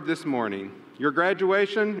already heard this morning, your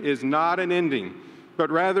graduation is not an ending, but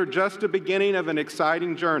rather just a beginning of an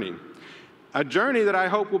exciting journey. A journey that I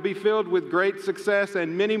hope will be filled with great success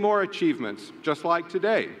and many more achievements, just like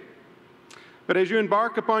today. But as you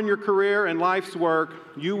embark upon your career and life's work,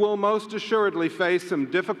 you will most assuredly face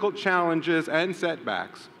some difficult challenges and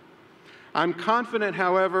setbacks. I'm confident,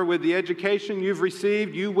 however, with the education you've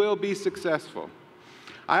received, you will be successful.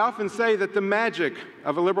 I often say that the magic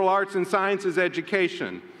of a liberal arts and sciences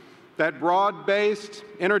education, that broad-based,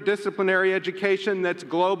 interdisciplinary education that's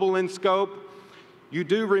global in scope, you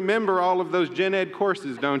do remember all of those gen ed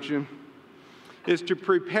courses, don't you? Is to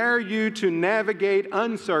prepare you to navigate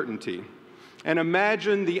uncertainty and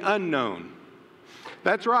imagine the unknown.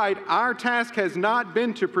 That's right, our task has not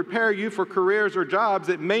been to prepare you for careers or jobs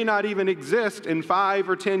that may not even exist in 5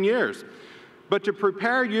 or 10 years, but to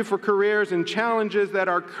prepare you for careers and challenges that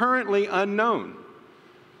are currently unknown.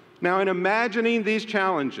 Now, in imagining these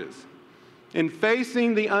challenges, in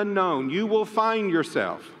facing the unknown, you will find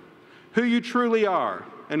yourself, who you truly are,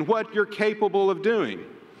 and what you're capable of doing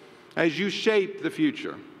as you shape the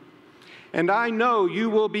future. And I know you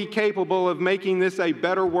will be capable of making this a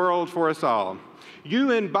better world for us all.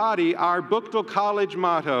 You embody our Bookville College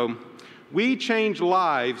motto, "We change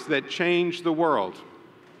lives that change the world."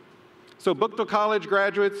 So Bookville College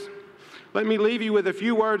graduates, let me leave you with a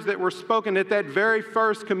few words that were spoken at that very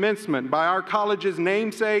first commencement by our college's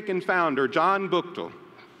namesake and founder, John Bookville,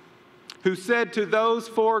 who said to those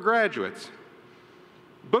 4 graduates,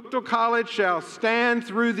 "Bookville College shall stand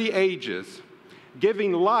through the ages,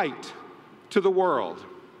 giving light to the world."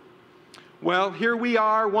 Well, here we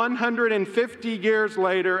are 150 years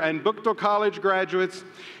later, and Bookville College graduates,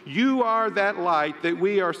 you are that light that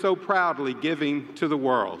we are so proudly giving to the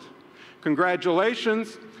world.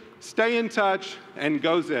 Congratulations, stay in touch, and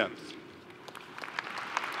go Zips.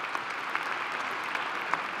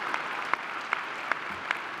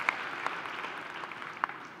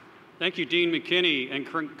 Thank you, Dean McKinney, and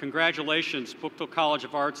congratulations, Bookville College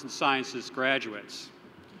of Arts and Sciences graduates.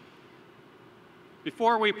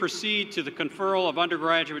 Before we proceed to the conferral of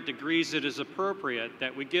undergraduate degrees, it is appropriate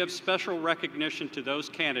that we give special recognition to those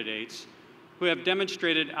candidates who have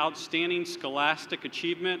demonstrated outstanding scholastic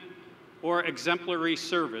achievement or exemplary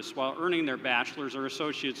service while earning their bachelor's or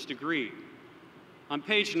associate's degree. On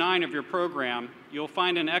page 9 of your program, you'll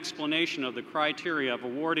find an explanation of the criteria of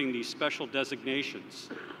awarding these special designations.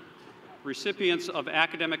 Recipients of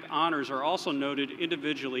academic honors are also noted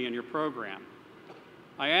individually in your program.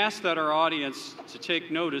 I ask that our audience to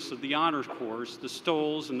take notice of the honors corps, the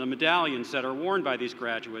stoles, and the medallions that are worn by these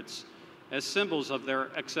graduates as symbols of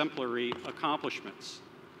their exemplary accomplishments.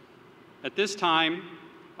 At this time,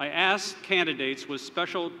 I ask candidates with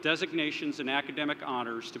special designations and academic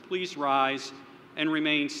honors to please rise and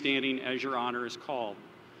remain standing as your honor is called.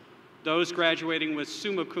 Those graduating with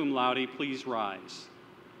summa cum laude, please rise.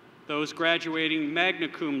 Those graduating magna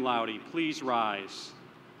cum laude, please rise.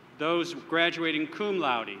 Those graduating cum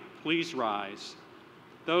laude, please rise.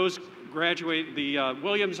 Those graduating the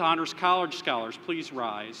Williams Honors College Scholars, please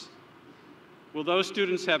rise. Will those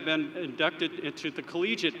students have been inducted into the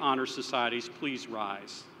Collegiate Honor Societies, please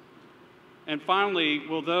rise. And finally,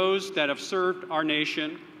 will those that have served our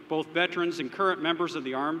nation, both veterans and current members of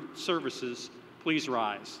the armed services, please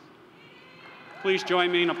rise. Please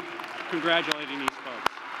join me in congratulating these folks.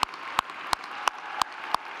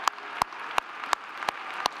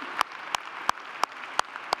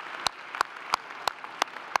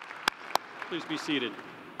 Please be seated.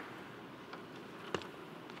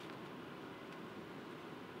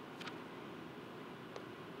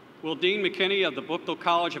 Will Dean McKinney of the Bookville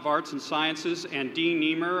College of Arts and Sciences and Dean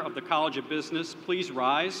Niemer of the College of Business please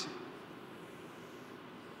rise?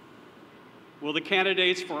 Will the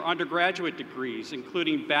candidates for undergraduate degrees,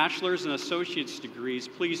 including bachelor's and associate's degrees,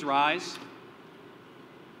 please rise?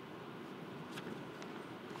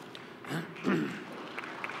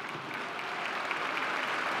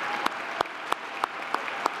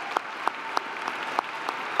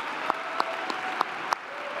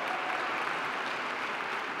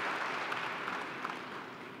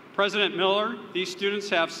 President Miller, these students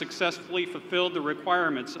have successfully fulfilled the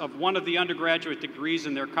requirements of one of the undergraduate degrees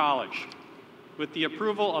in their college. With the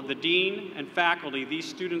approval of the dean and faculty, these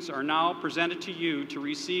students are now presented to you to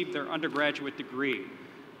receive their undergraduate degree.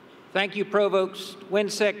 Thank you, Provost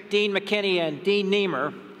Winsick, Dean McKinney, and Dean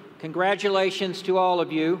Niemer. Congratulations to all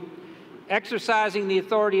of you. Exercising the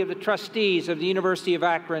authority of the trustees of the University of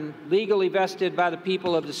Akron, legally vested by the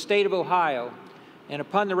people of the state of Ohio, and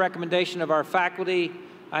upon the recommendation of our faculty,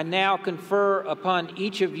 I now confer upon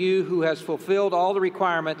each of you who has fulfilled all the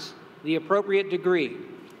requirements the appropriate degree,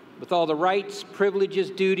 with all the rights, privileges,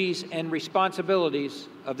 duties, and responsibilities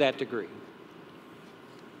of that degree.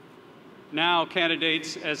 Now,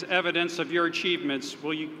 candidates, as evidence of your achievements,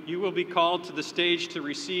 you will be called to the stage to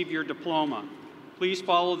receive your diploma. Please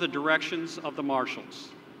follow the directions of the marshals.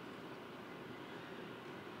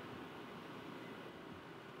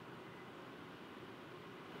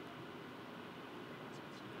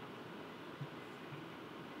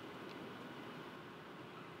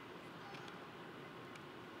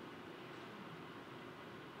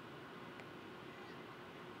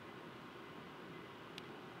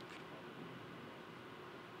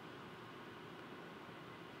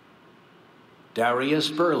 Darius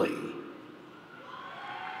Burley.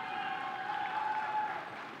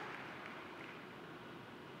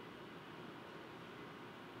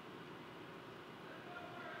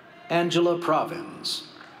 Angela Provins.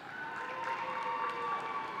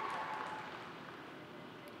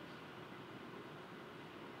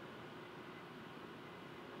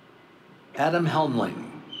 Adam Helmling.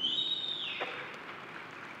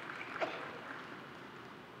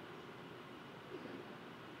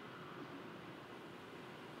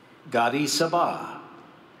 Gadi Sabah.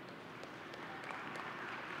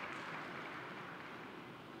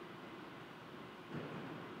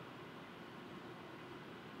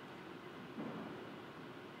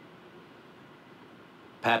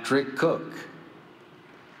 Patrick Cook.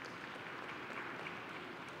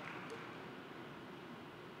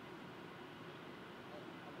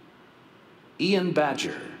 Ian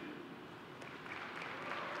Badger.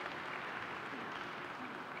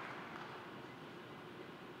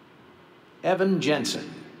 Evan Jensen.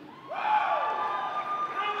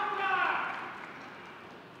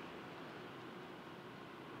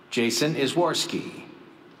 Jason Iswarski.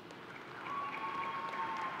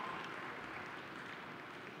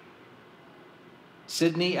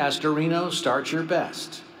 Sydney Astorino, start your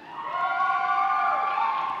best.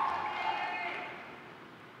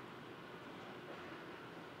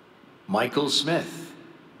 Michael Smith.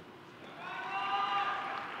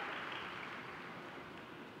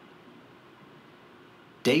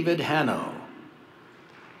 David Hanno.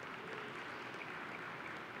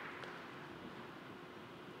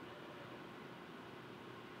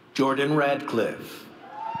 Jordan Radcliffe.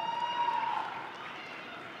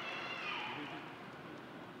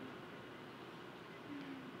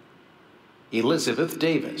 Elizabeth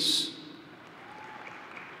Davis.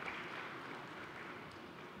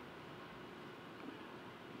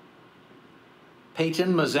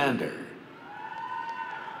 Peyton Mazander.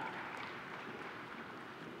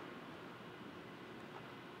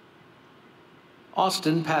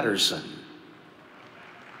 Austin Patterson.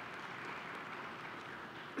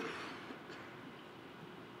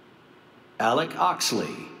 Alec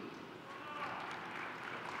Oxley.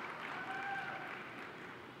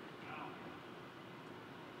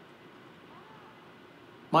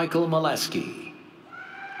 Michael Molesky.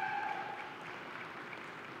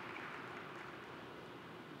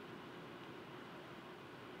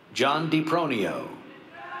 John DiPronio.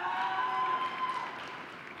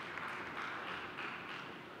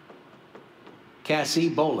 Cassie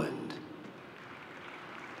Boland.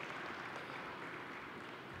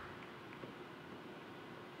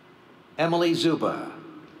 Emily Zuba.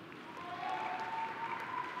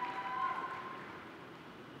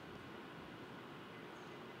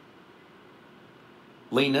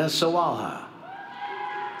 Lena Sawalha.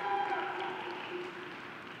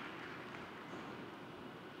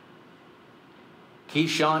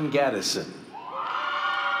 Keyshawn Gaddison.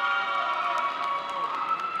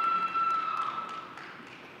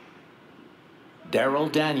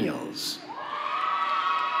 Daryl Daniels.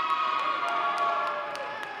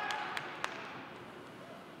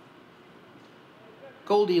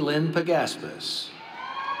 Goldie Lynn Pagaspis.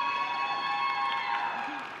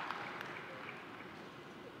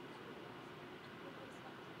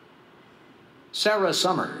 Sarah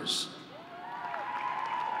Summers.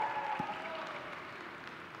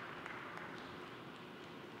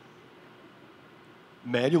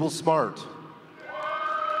 Manuel Smart.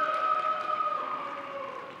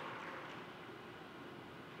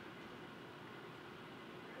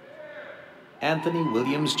 Anthony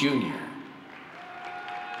Williams Jr.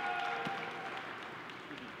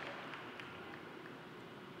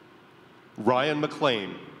 Ryan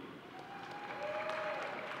McLean.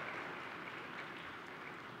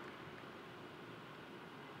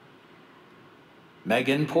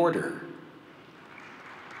 Megan Porter.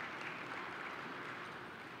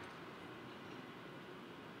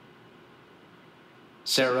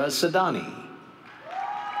 Sarah Sadani.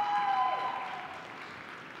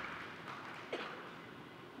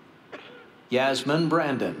 Yasmin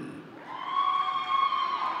Brandon.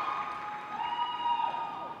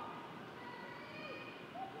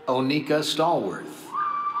 Onika Stallworth.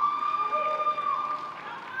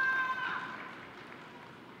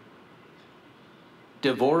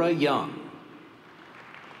 Devora Young.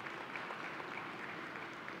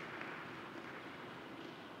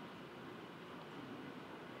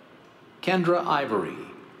 Kendra Ivory.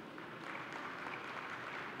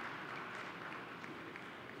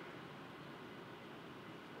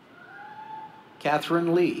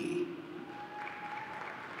 Catherine Lee.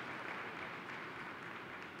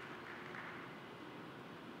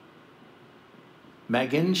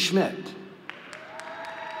 Megan Schmidt.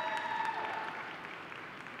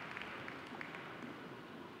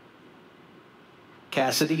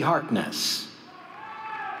 Cassidy Harkness.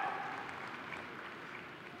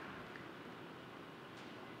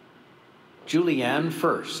 Julianne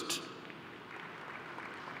First.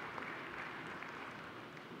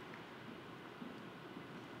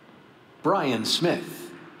 Brian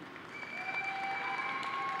Smith.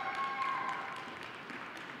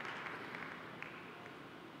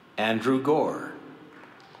 Andrew Gore.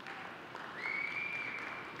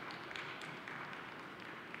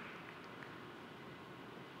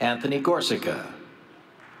 Anthony Gorsica.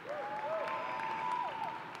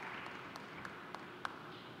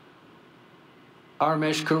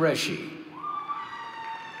 Armesh Qureshi.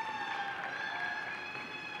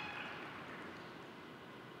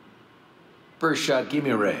 Bersha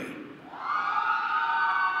Gimire.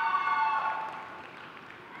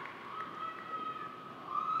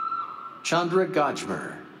 Chandra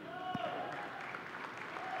Gajmer.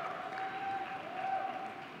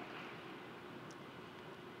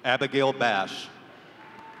 Abigail Bash.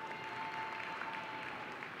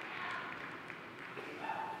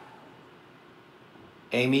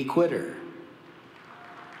 Amy Quitter.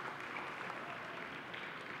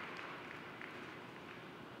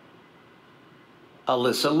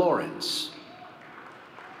 Alyssa Lawrence.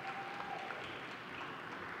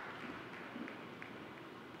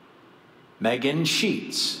 Megan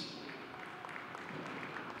Sheets.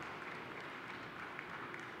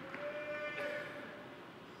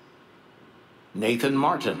 Nathan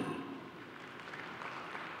Martin.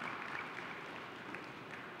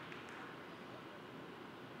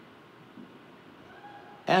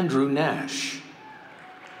 Andrew Nash.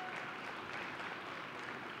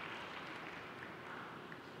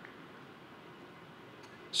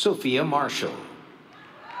 Sophia Marshall.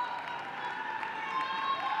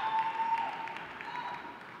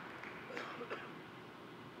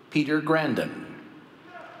 Peter Grandin.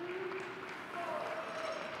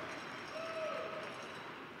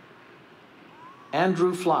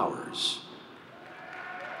 Andrew Flowers.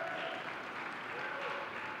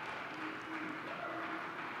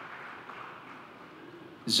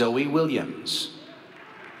 Zoe Williams.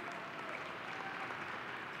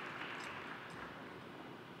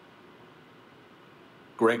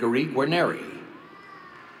 Gregory Guarneri.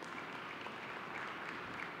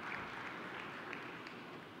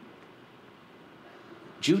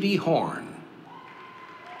 Judy Horn.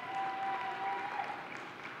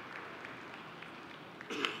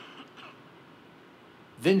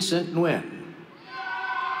 Vincent Nguyen.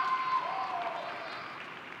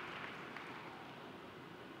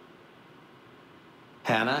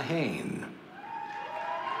 Hannah Hain.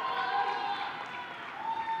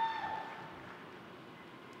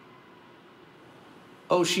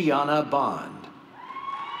 Oceana Bond.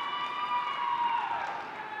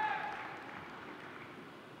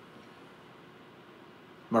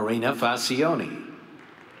 Marina Facioni.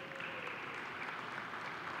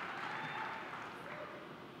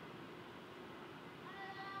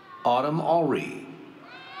 Autumn Ulrey.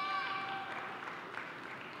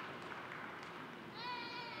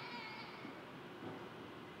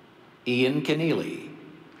 Ian Keneally.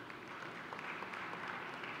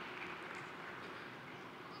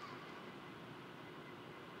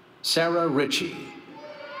 Sarah Ritchie.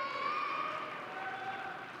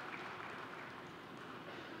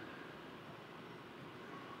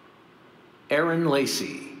 Aaron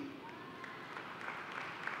Lacey.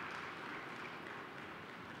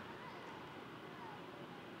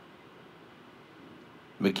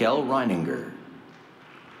 Mikkel Reininger.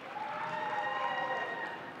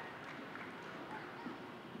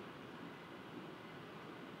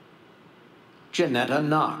 Janetta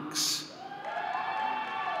Knox.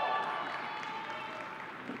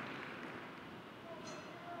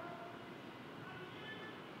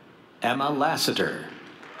 Emma Lassiter.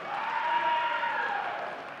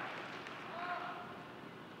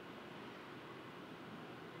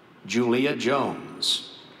 Julia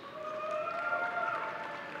Jones.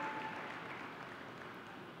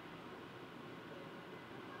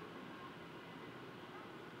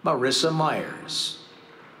 Marissa Myers.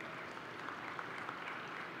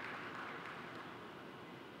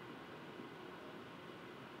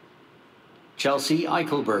 Chelsea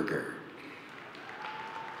Eichelberger.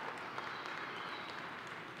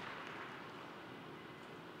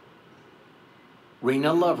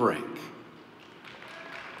 Rena Loverink.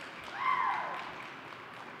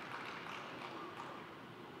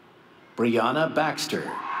 Brianna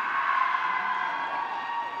Baxter.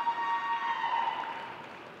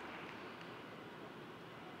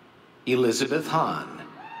 Elizabeth Hahn.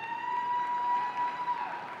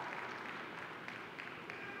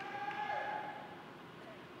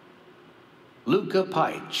 Luca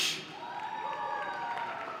Peich.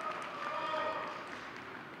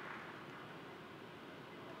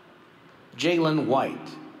 Jalen White.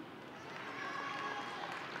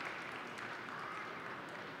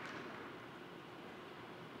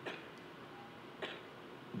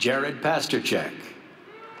 Jared Pasterchek.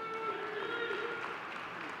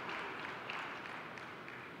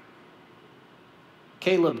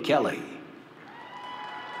 Caleb Kelly.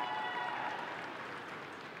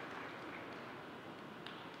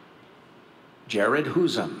 Jared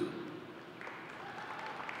Husum.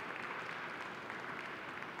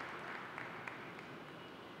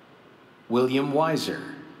 William Weiser.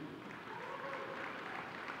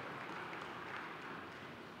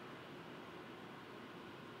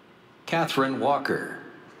 Catherine Walker.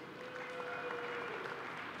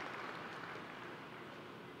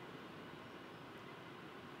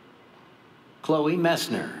 Chloe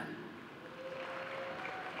Messner.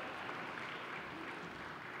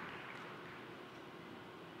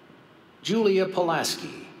 Julia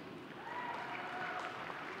Pulaski.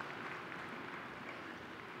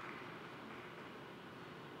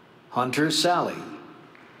 Hunter Sally.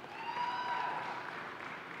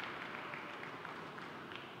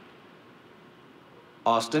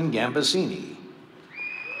 Austin Gambasini.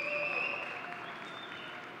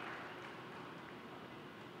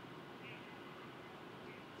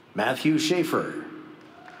 Matthew Schaefer.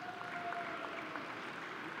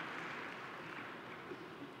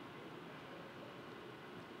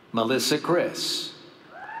 Melissa Chris.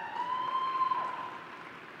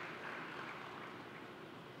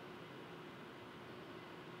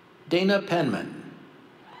 Dana Penman.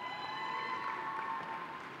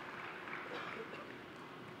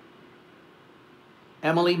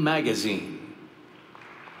 Emily Magazine.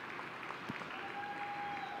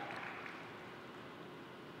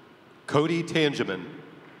 Cody Tangeman.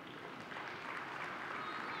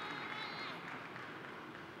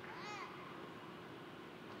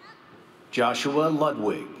 Joshua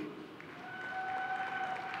Ludwig.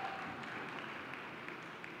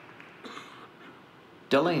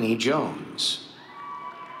 Delaney Jones.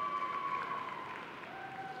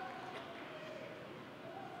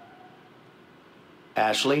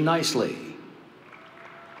 Ashley Nicely.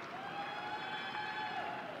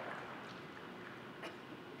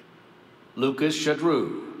 Lucas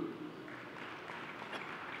Chadru.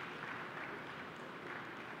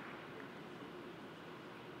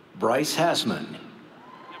 Bryce Hassman.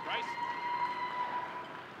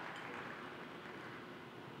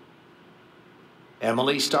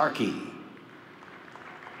 Emily Starkey.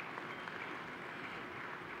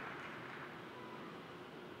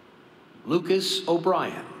 Lucas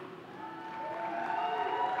O'Brien.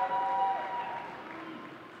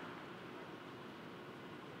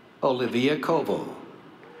 Olivia Koval.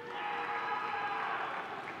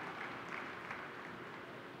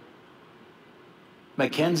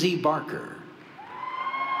 Mackenzie Barker.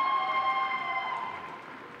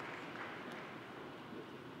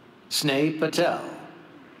 Sneh Patel.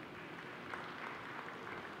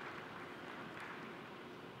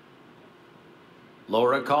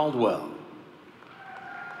 Laura Caldwell.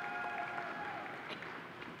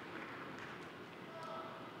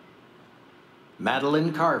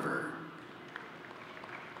 Madeline Carver.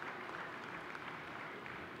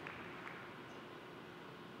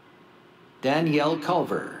 Danielle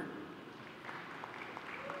Culver.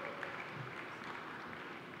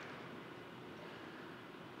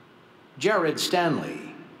 Jared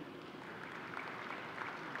Stanley.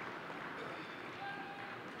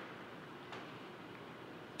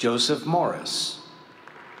 Joseph Morris.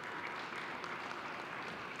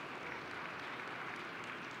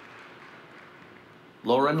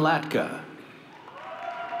 Lauren Latka.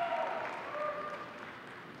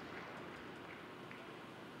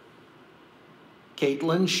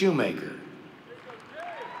 Caitlin Shoemaker.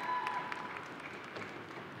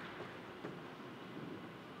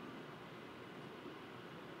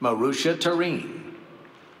 Marusha Tareen.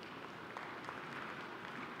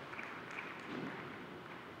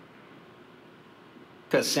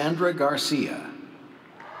 Cassandra Garcia.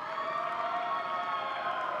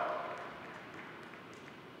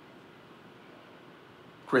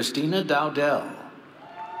 Christina Dowdell.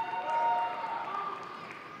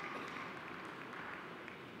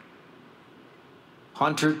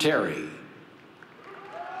 Hunter Terry.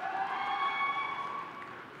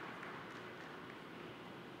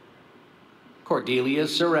 Cordelia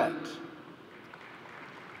Surratt.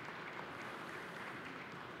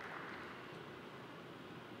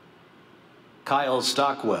 Kyle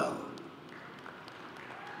Stockwell.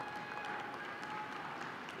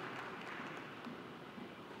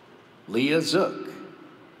 Leah Zook.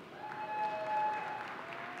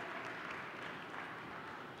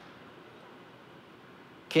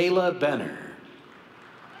 Kayla Benner.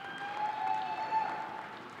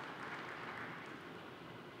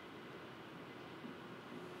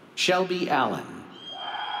 Shelby Allen.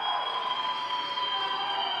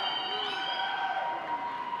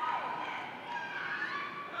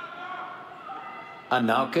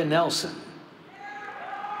 Anauka Nelson.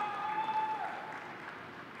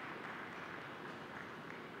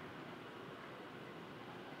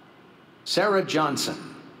 Sarah Johnson.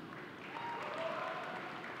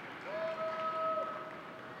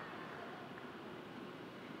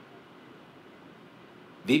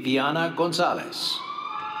 Viviana Gonzalez.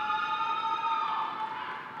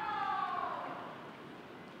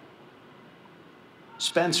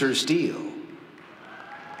 Spencer Steele.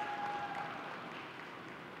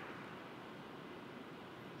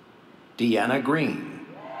 Deanna Green.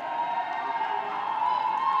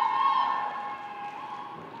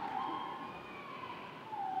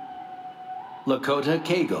 Lakota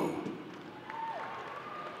Cagle.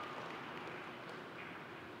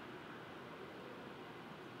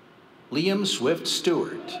 Liam Swift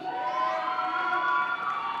Stewart.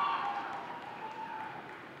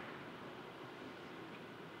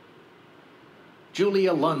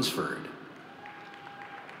 Julia Lunsford.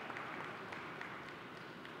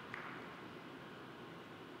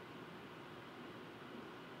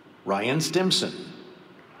 Ryan Stimson.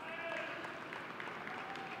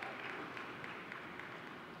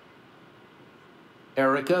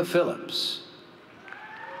 Erica Phillips.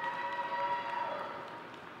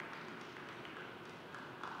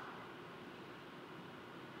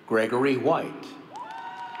 Gregory White.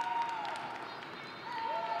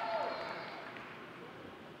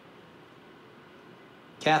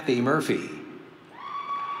 Kathy Murphy.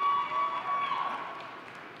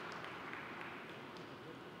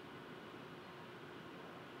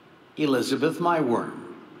 Elizabeth Myworm.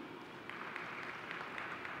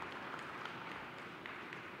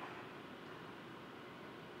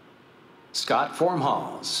 Scott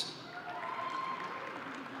Formhalls.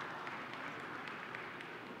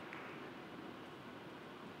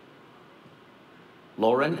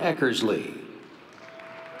 Lauren Eckersley.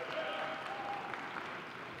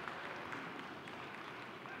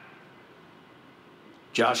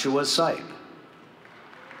 Joshua Sipe.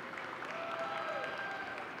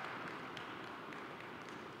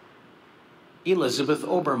 Elizabeth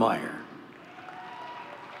Obermeyer.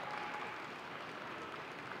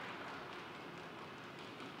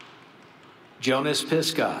 Jonas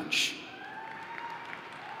Piscotch.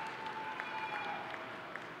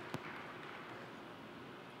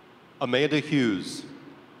 Amanda Hughes.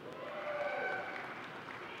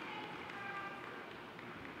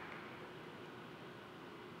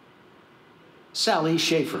 Sally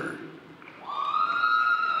Schaefer.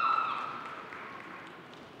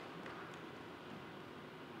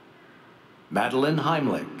 Madeline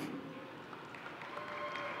Heimlich.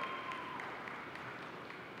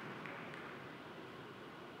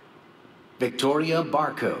 Victoria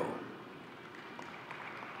Barco.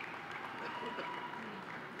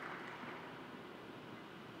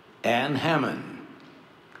 Ann Hammond.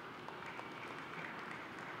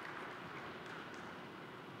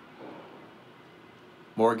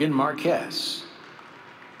 Morgan Marquez.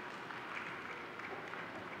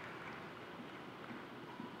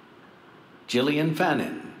 Jillian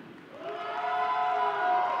Fannin.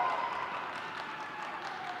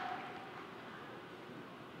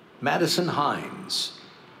 Madison Hines.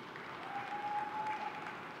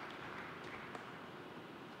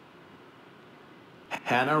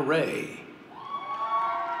 Hannah Ray.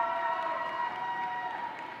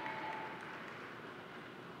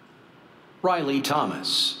 Riley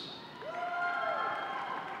Thomas.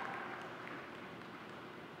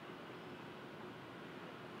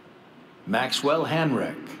 Maxwell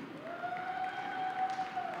Hanrick.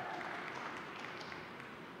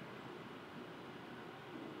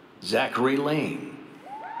 Zachary Lane.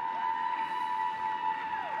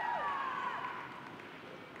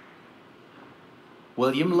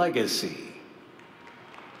 William Legacy.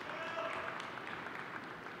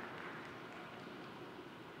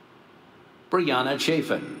 Brianna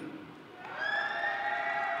Chafin.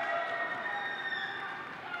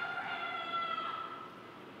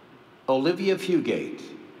 Olivia Fugate.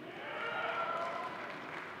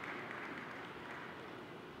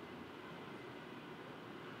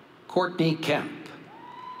 Courtney Kemp.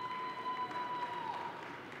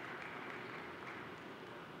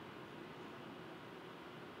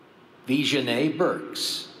 Visionay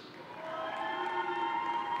Burks.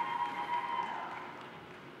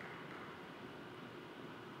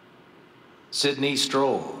 Sydney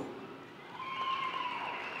Stroll.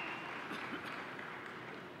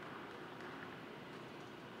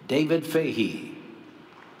 David Fahey.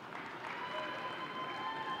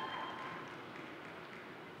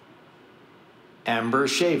 Amber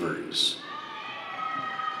Shavers.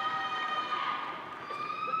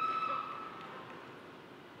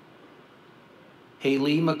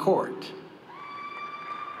 Haley McCourt.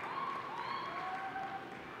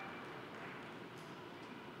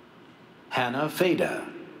 Hannah Fada.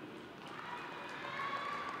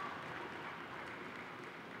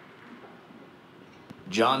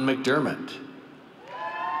 John McDermott.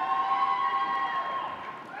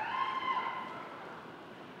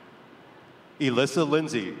 Elissa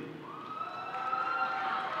Lindsay.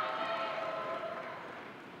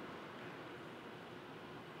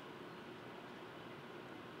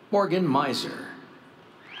 Morgan Miser.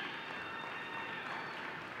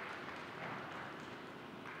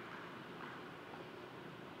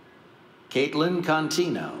 Caitlin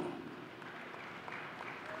Contino.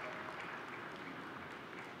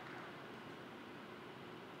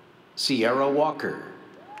 Sierra Walker.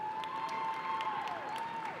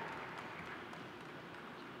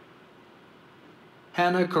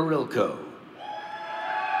 Hannah Karilko.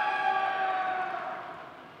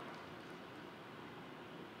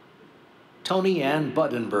 Tony Ann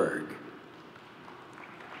Buddenberg.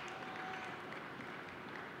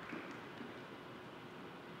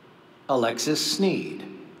 Alexis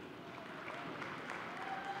Sneed.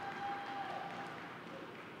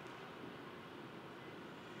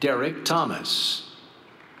 Derek Thomas.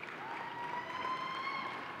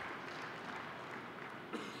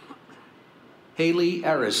 Haley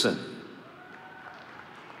Arison.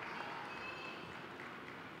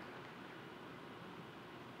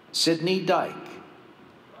 Sydney Dyke.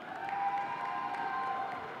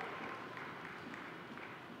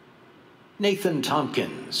 Nathan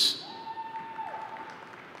Tompkins.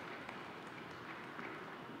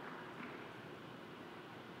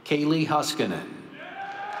 Kaylee Huskinen.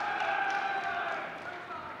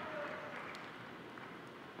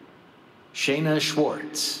 Shayna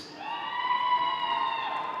Schwartz.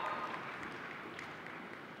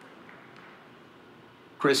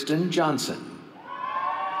 Kristen Johnson.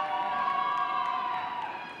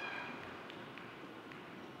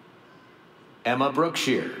 Emma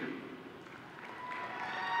Brookshire.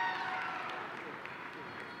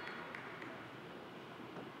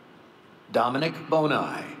 Dominic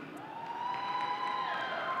Bonai.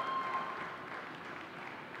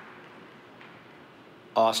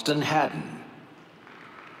 Austin Haddon.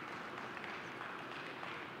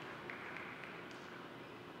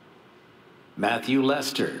 Matthew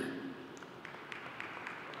Lester.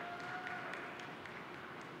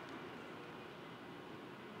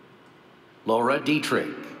 Laura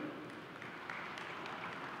Dietrich.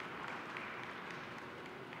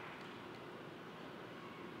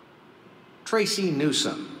 Tracy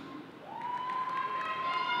Newsom.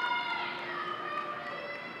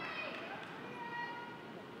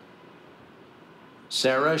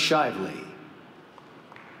 Sarah Shively.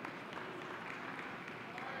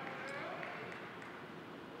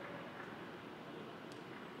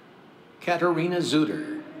 Katerina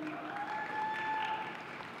Zuter.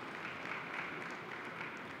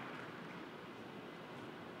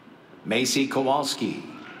 Macy Kowalski.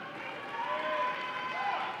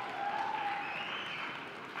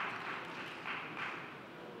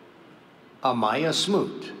 Amaya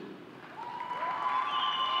Smoot.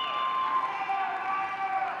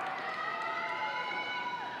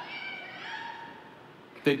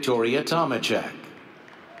 Victoria Tomachek.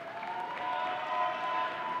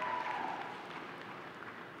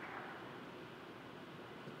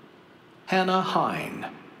 Hannah Hine.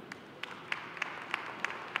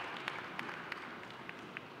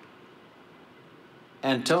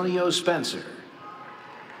 Antonio Spencer.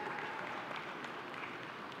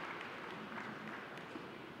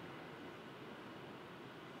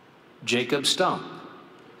 Jacob Stump.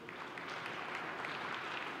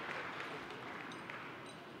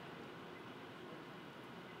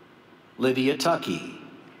 Lydia Tuckey.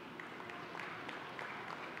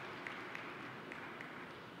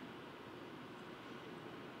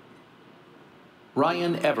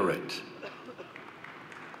 Ryan Everett.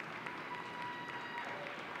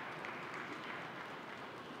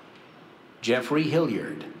 Jeffrey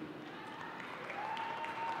Hilliard.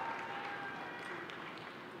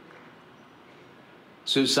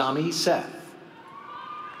 Susami Seth.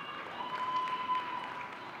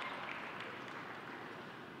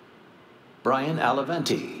 Brian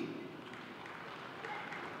Alaventi.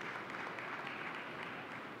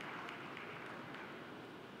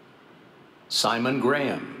 Simon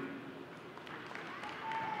Graham.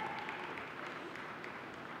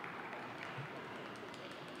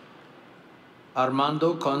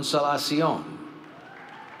 Armando Consolacion.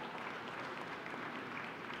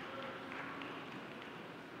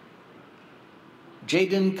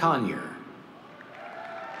 Jaden Conyer.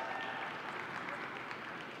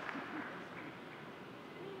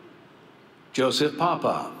 Joseph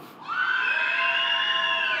Popov.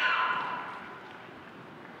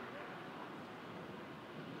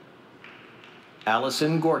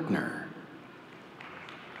 Allison Gortner.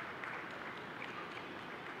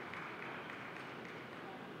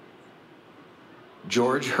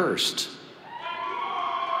 George Hurst.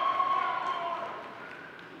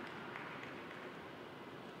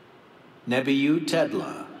 Nebiyu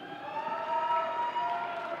Tedla.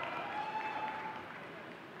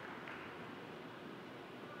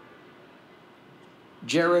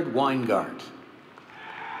 Jared Weingart.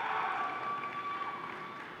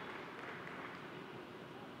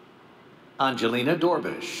 Angelina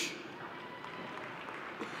Dorbish.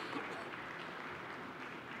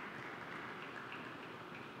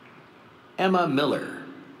 Emma Miller.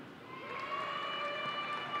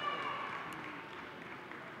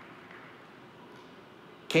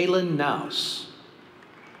 Kaylin Naus.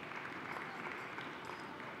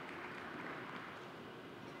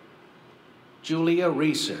 Julia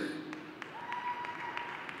Reeser.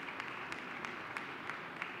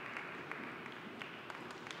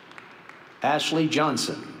 Ashley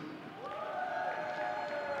Johnson.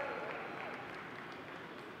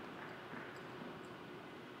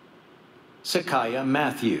 Sakaya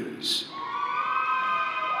Matthews.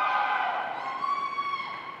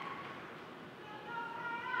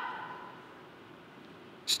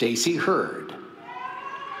 Stacy Hurd.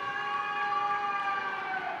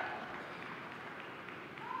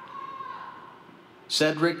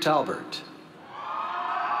 Cedric Talbert.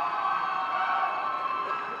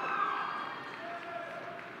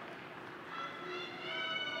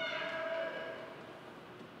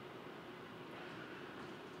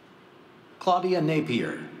 Claudia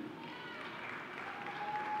Napier.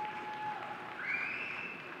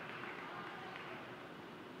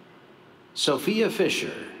 Sophia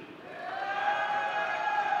Fisher.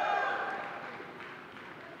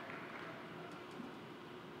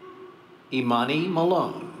 Imani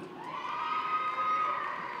Malone.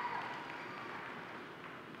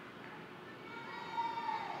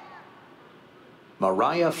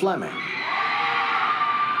 Mariah Fleming.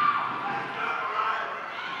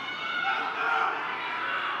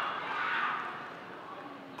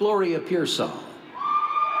 Gloria Pearsall.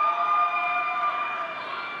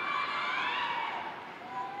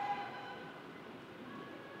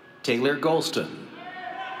 Taylor Golston.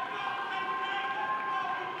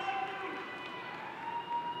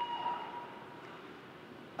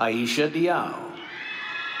 Aisha Diao.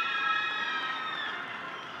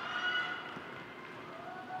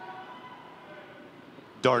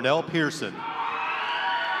 Darnell Pearson.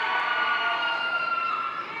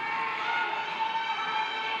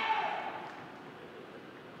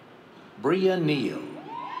 Bria Neal.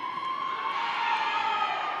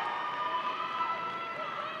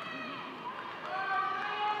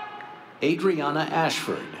 Adriana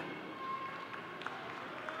Ashford.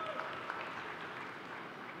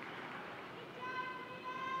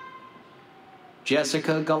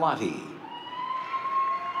 Jessica Galati.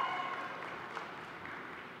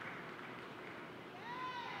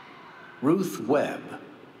 Ruth Webb.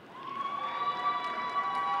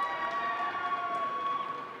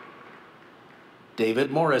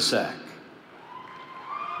 David Morisak.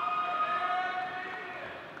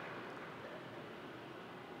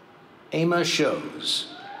 Emma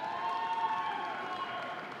Shows.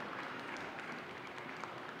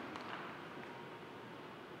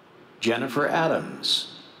 Jennifer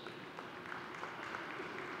Adams.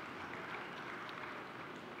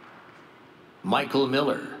 Michael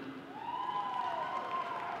Miller.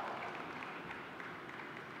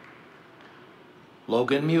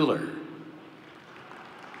 Logan Mueller.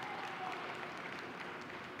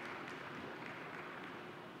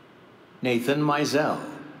 Nathan Mizell.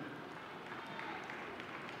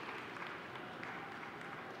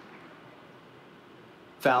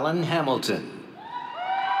 Fallon Hamilton.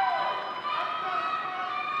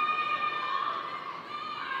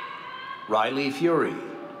 Riley Fury.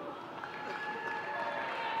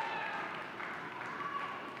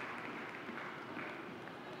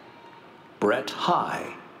 Brett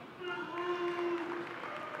High.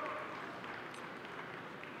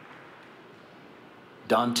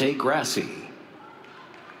 Dante Grassi.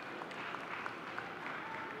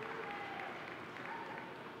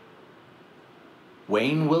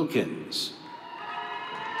 Wayne Wilkins.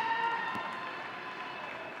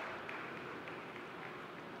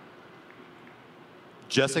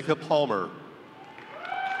 Jessica Palmer.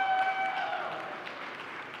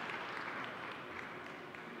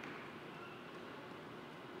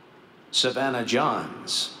 Savannah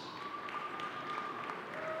Johns.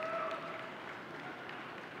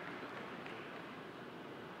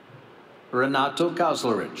 Renato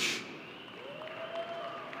Kozlerich.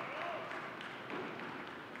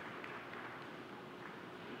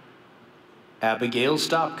 Abigail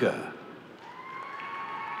Stopka.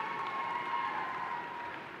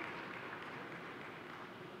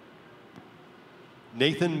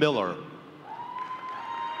 Nathan Miller.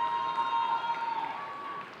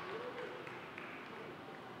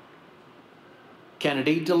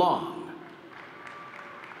 Kennedy DeLong.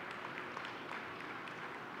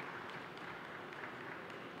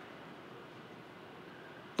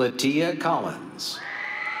 Latia Collins.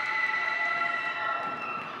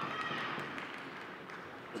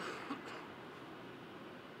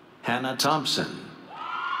 Hannah Thompson.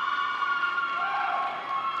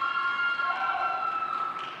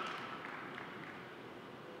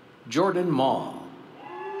 Jordan Mall.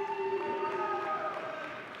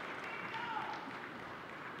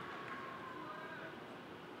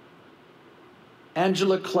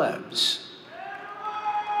 Angela Klebs.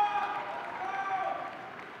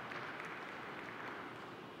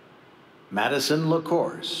 Madison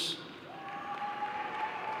LaCourse.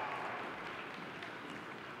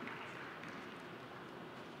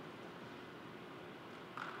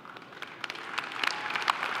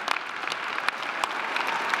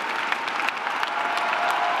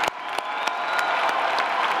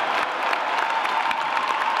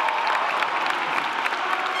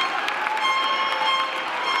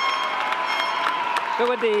 So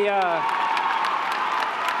with the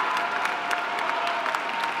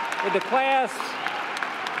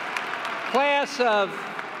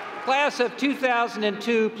class of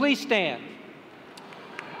 2002, please stand.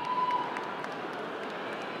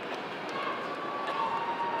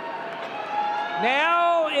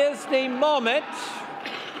 Now is the moment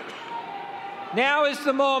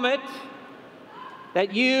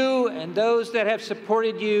that you and those that have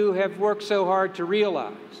supported you have worked so hard to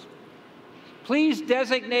realize. Please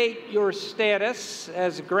designate your status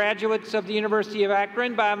as graduates of the University of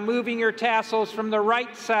Akron by moving your tassels from the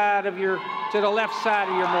right side of to the left side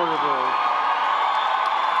of your mortarboard.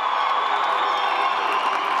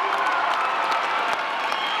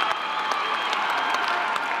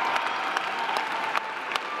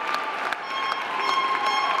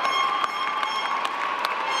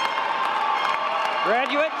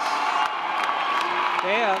 Graduates,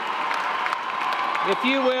 stand up. If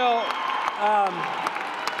you will,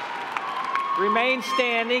 remain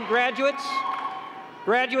standing. Graduates,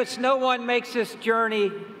 no one makes this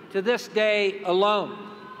journey to this day alone.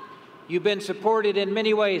 You've been supported in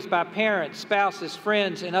many ways by parents, spouses,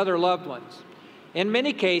 friends, and other loved ones. In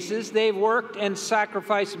many cases, they've worked and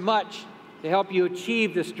sacrificed much to help you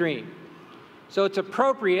achieve this dream. So it's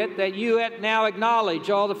appropriate that you now acknowledge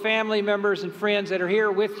all the family members and friends that are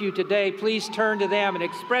here with you today. Please turn to them and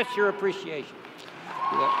express your appreciation.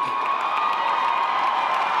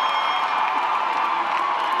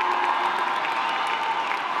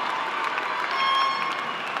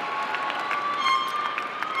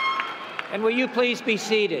 And will you please be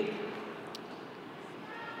seated?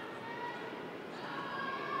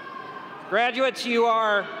 Graduates,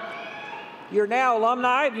 you're now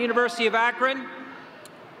alumni of the University of Akron.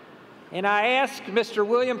 And I ask Mr.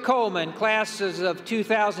 William Coleman, classes of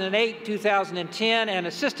 2008, 2010, and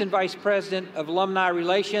Assistant Vice President of Alumni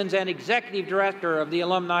Relations and Executive Director of the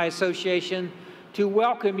Alumni Association, to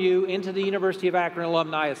welcome you into the University of Akron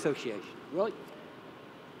Alumni Association. Willie?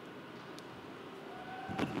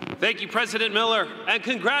 Thank you, President Miller, and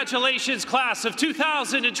congratulations, class of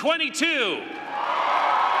 2022.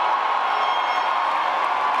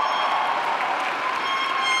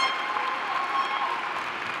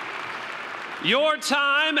 Your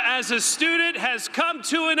time as a student has come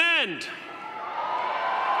to an end.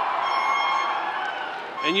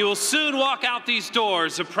 And you will soon walk out these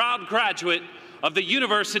doors a proud graduate of the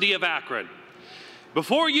University of Akron.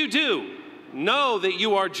 Before you do, know that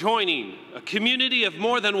you are joining a community of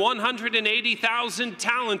more than 180,000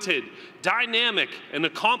 talented, dynamic, and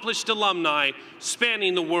accomplished alumni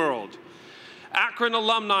spanning the world. Akron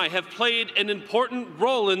alumni have played an important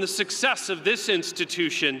role in the success of this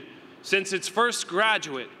institution since its first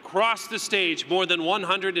graduate crossed the stage more than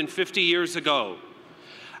 150 years ago.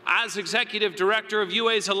 As Executive Director of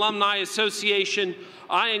UA's Alumni Association,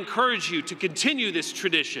 I encourage you to continue this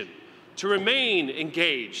tradition, to remain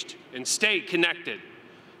engaged and stay connected.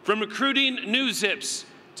 From recruiting new Zips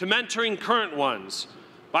to mentoring current ones,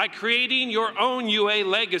 by creating your own UA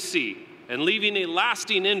legacy and leaving a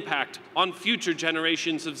lasting impact on future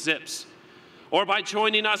generations of Zips. Or by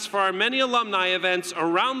joining us for our many alumni events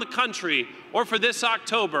around the country, or for this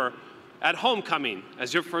October at homecoming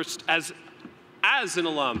as an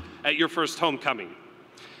alum at your first homecoming.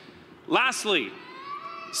 Lastly,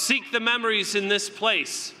 seek the memories in this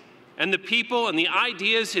place and the people and the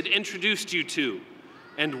ideas it introduced you to.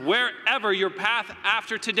 And wherever your path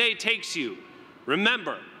after today takes you,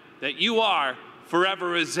 remember that you are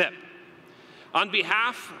forever a Zip. On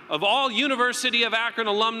behalf of all University of Akron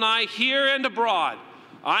alumni here and abroad,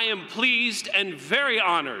 I am pleased and very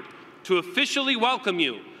honored to officially welcome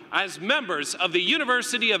you as members of the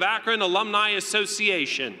University of Akron Alumni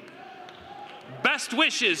Association. Best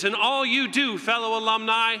wishes in all you do, fellow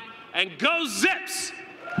alumni, and go Zips!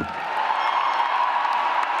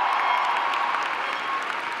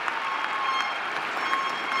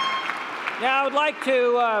 Now, I would like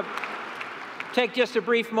to take just a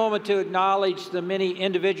brief moment to acknowledge the many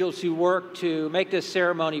individuals who worked to make this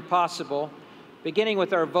ceremony possible, beginning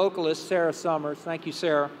with our vocalist, Sarah Summers. Thank you,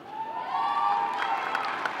 Sarah.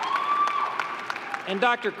 And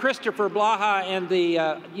Dr. Christopher Blaha and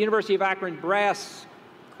the University of Akron Brass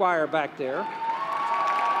Choir back there.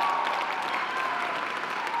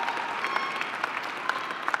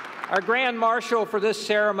 Our Grand Marshal for this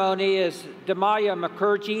ceremony is Damaya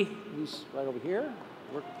Mukherjee, who's right over here.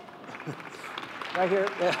 Right here.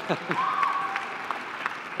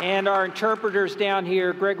 And our interpreters down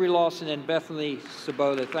here, Gregory Lawson and Bethany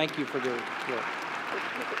Sabota. Thank you for their work.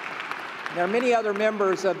 There are many other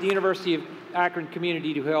members of the University of Akron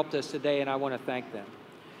community who helped us today, and I want to thank them.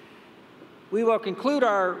 We will conclude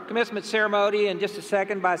our commencement ceremony in just a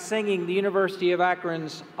second by singing the University of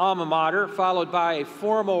Akron's alma mater, followed by a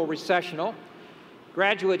formal recessional.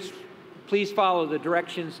 Graduates, please follow the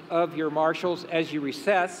directions of your marshals as you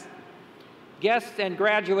recess. Guests and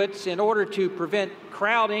graduates, in order to prevent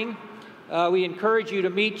crowding, we encourage you to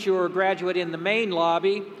meet your graduate in the main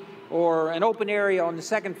lobby or an open area on the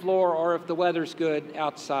second floor, or if the weather's good,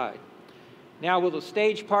 outside. Now, will the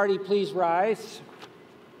stage party please rise?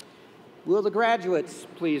 Will the graduates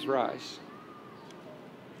please rise?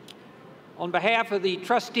 On behalf of the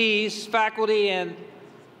trustees, faculty, and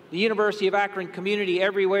the University of Akron community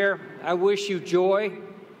everywhere, I wish you joy,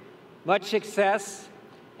 much success,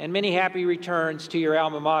 and many happy returns to your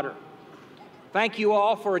alma mater. Thank you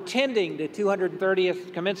all for attending the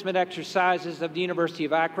 230th commencement exercises of the University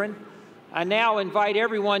of Akron. I now invite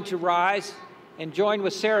everyone to rise and join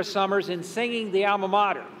with Sarah Summers in singing the alma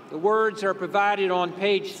mater. The words are provided on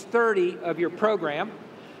page 30 of your program.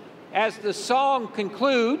 As the song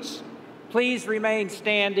concludes, please remain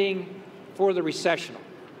standing for the recessional.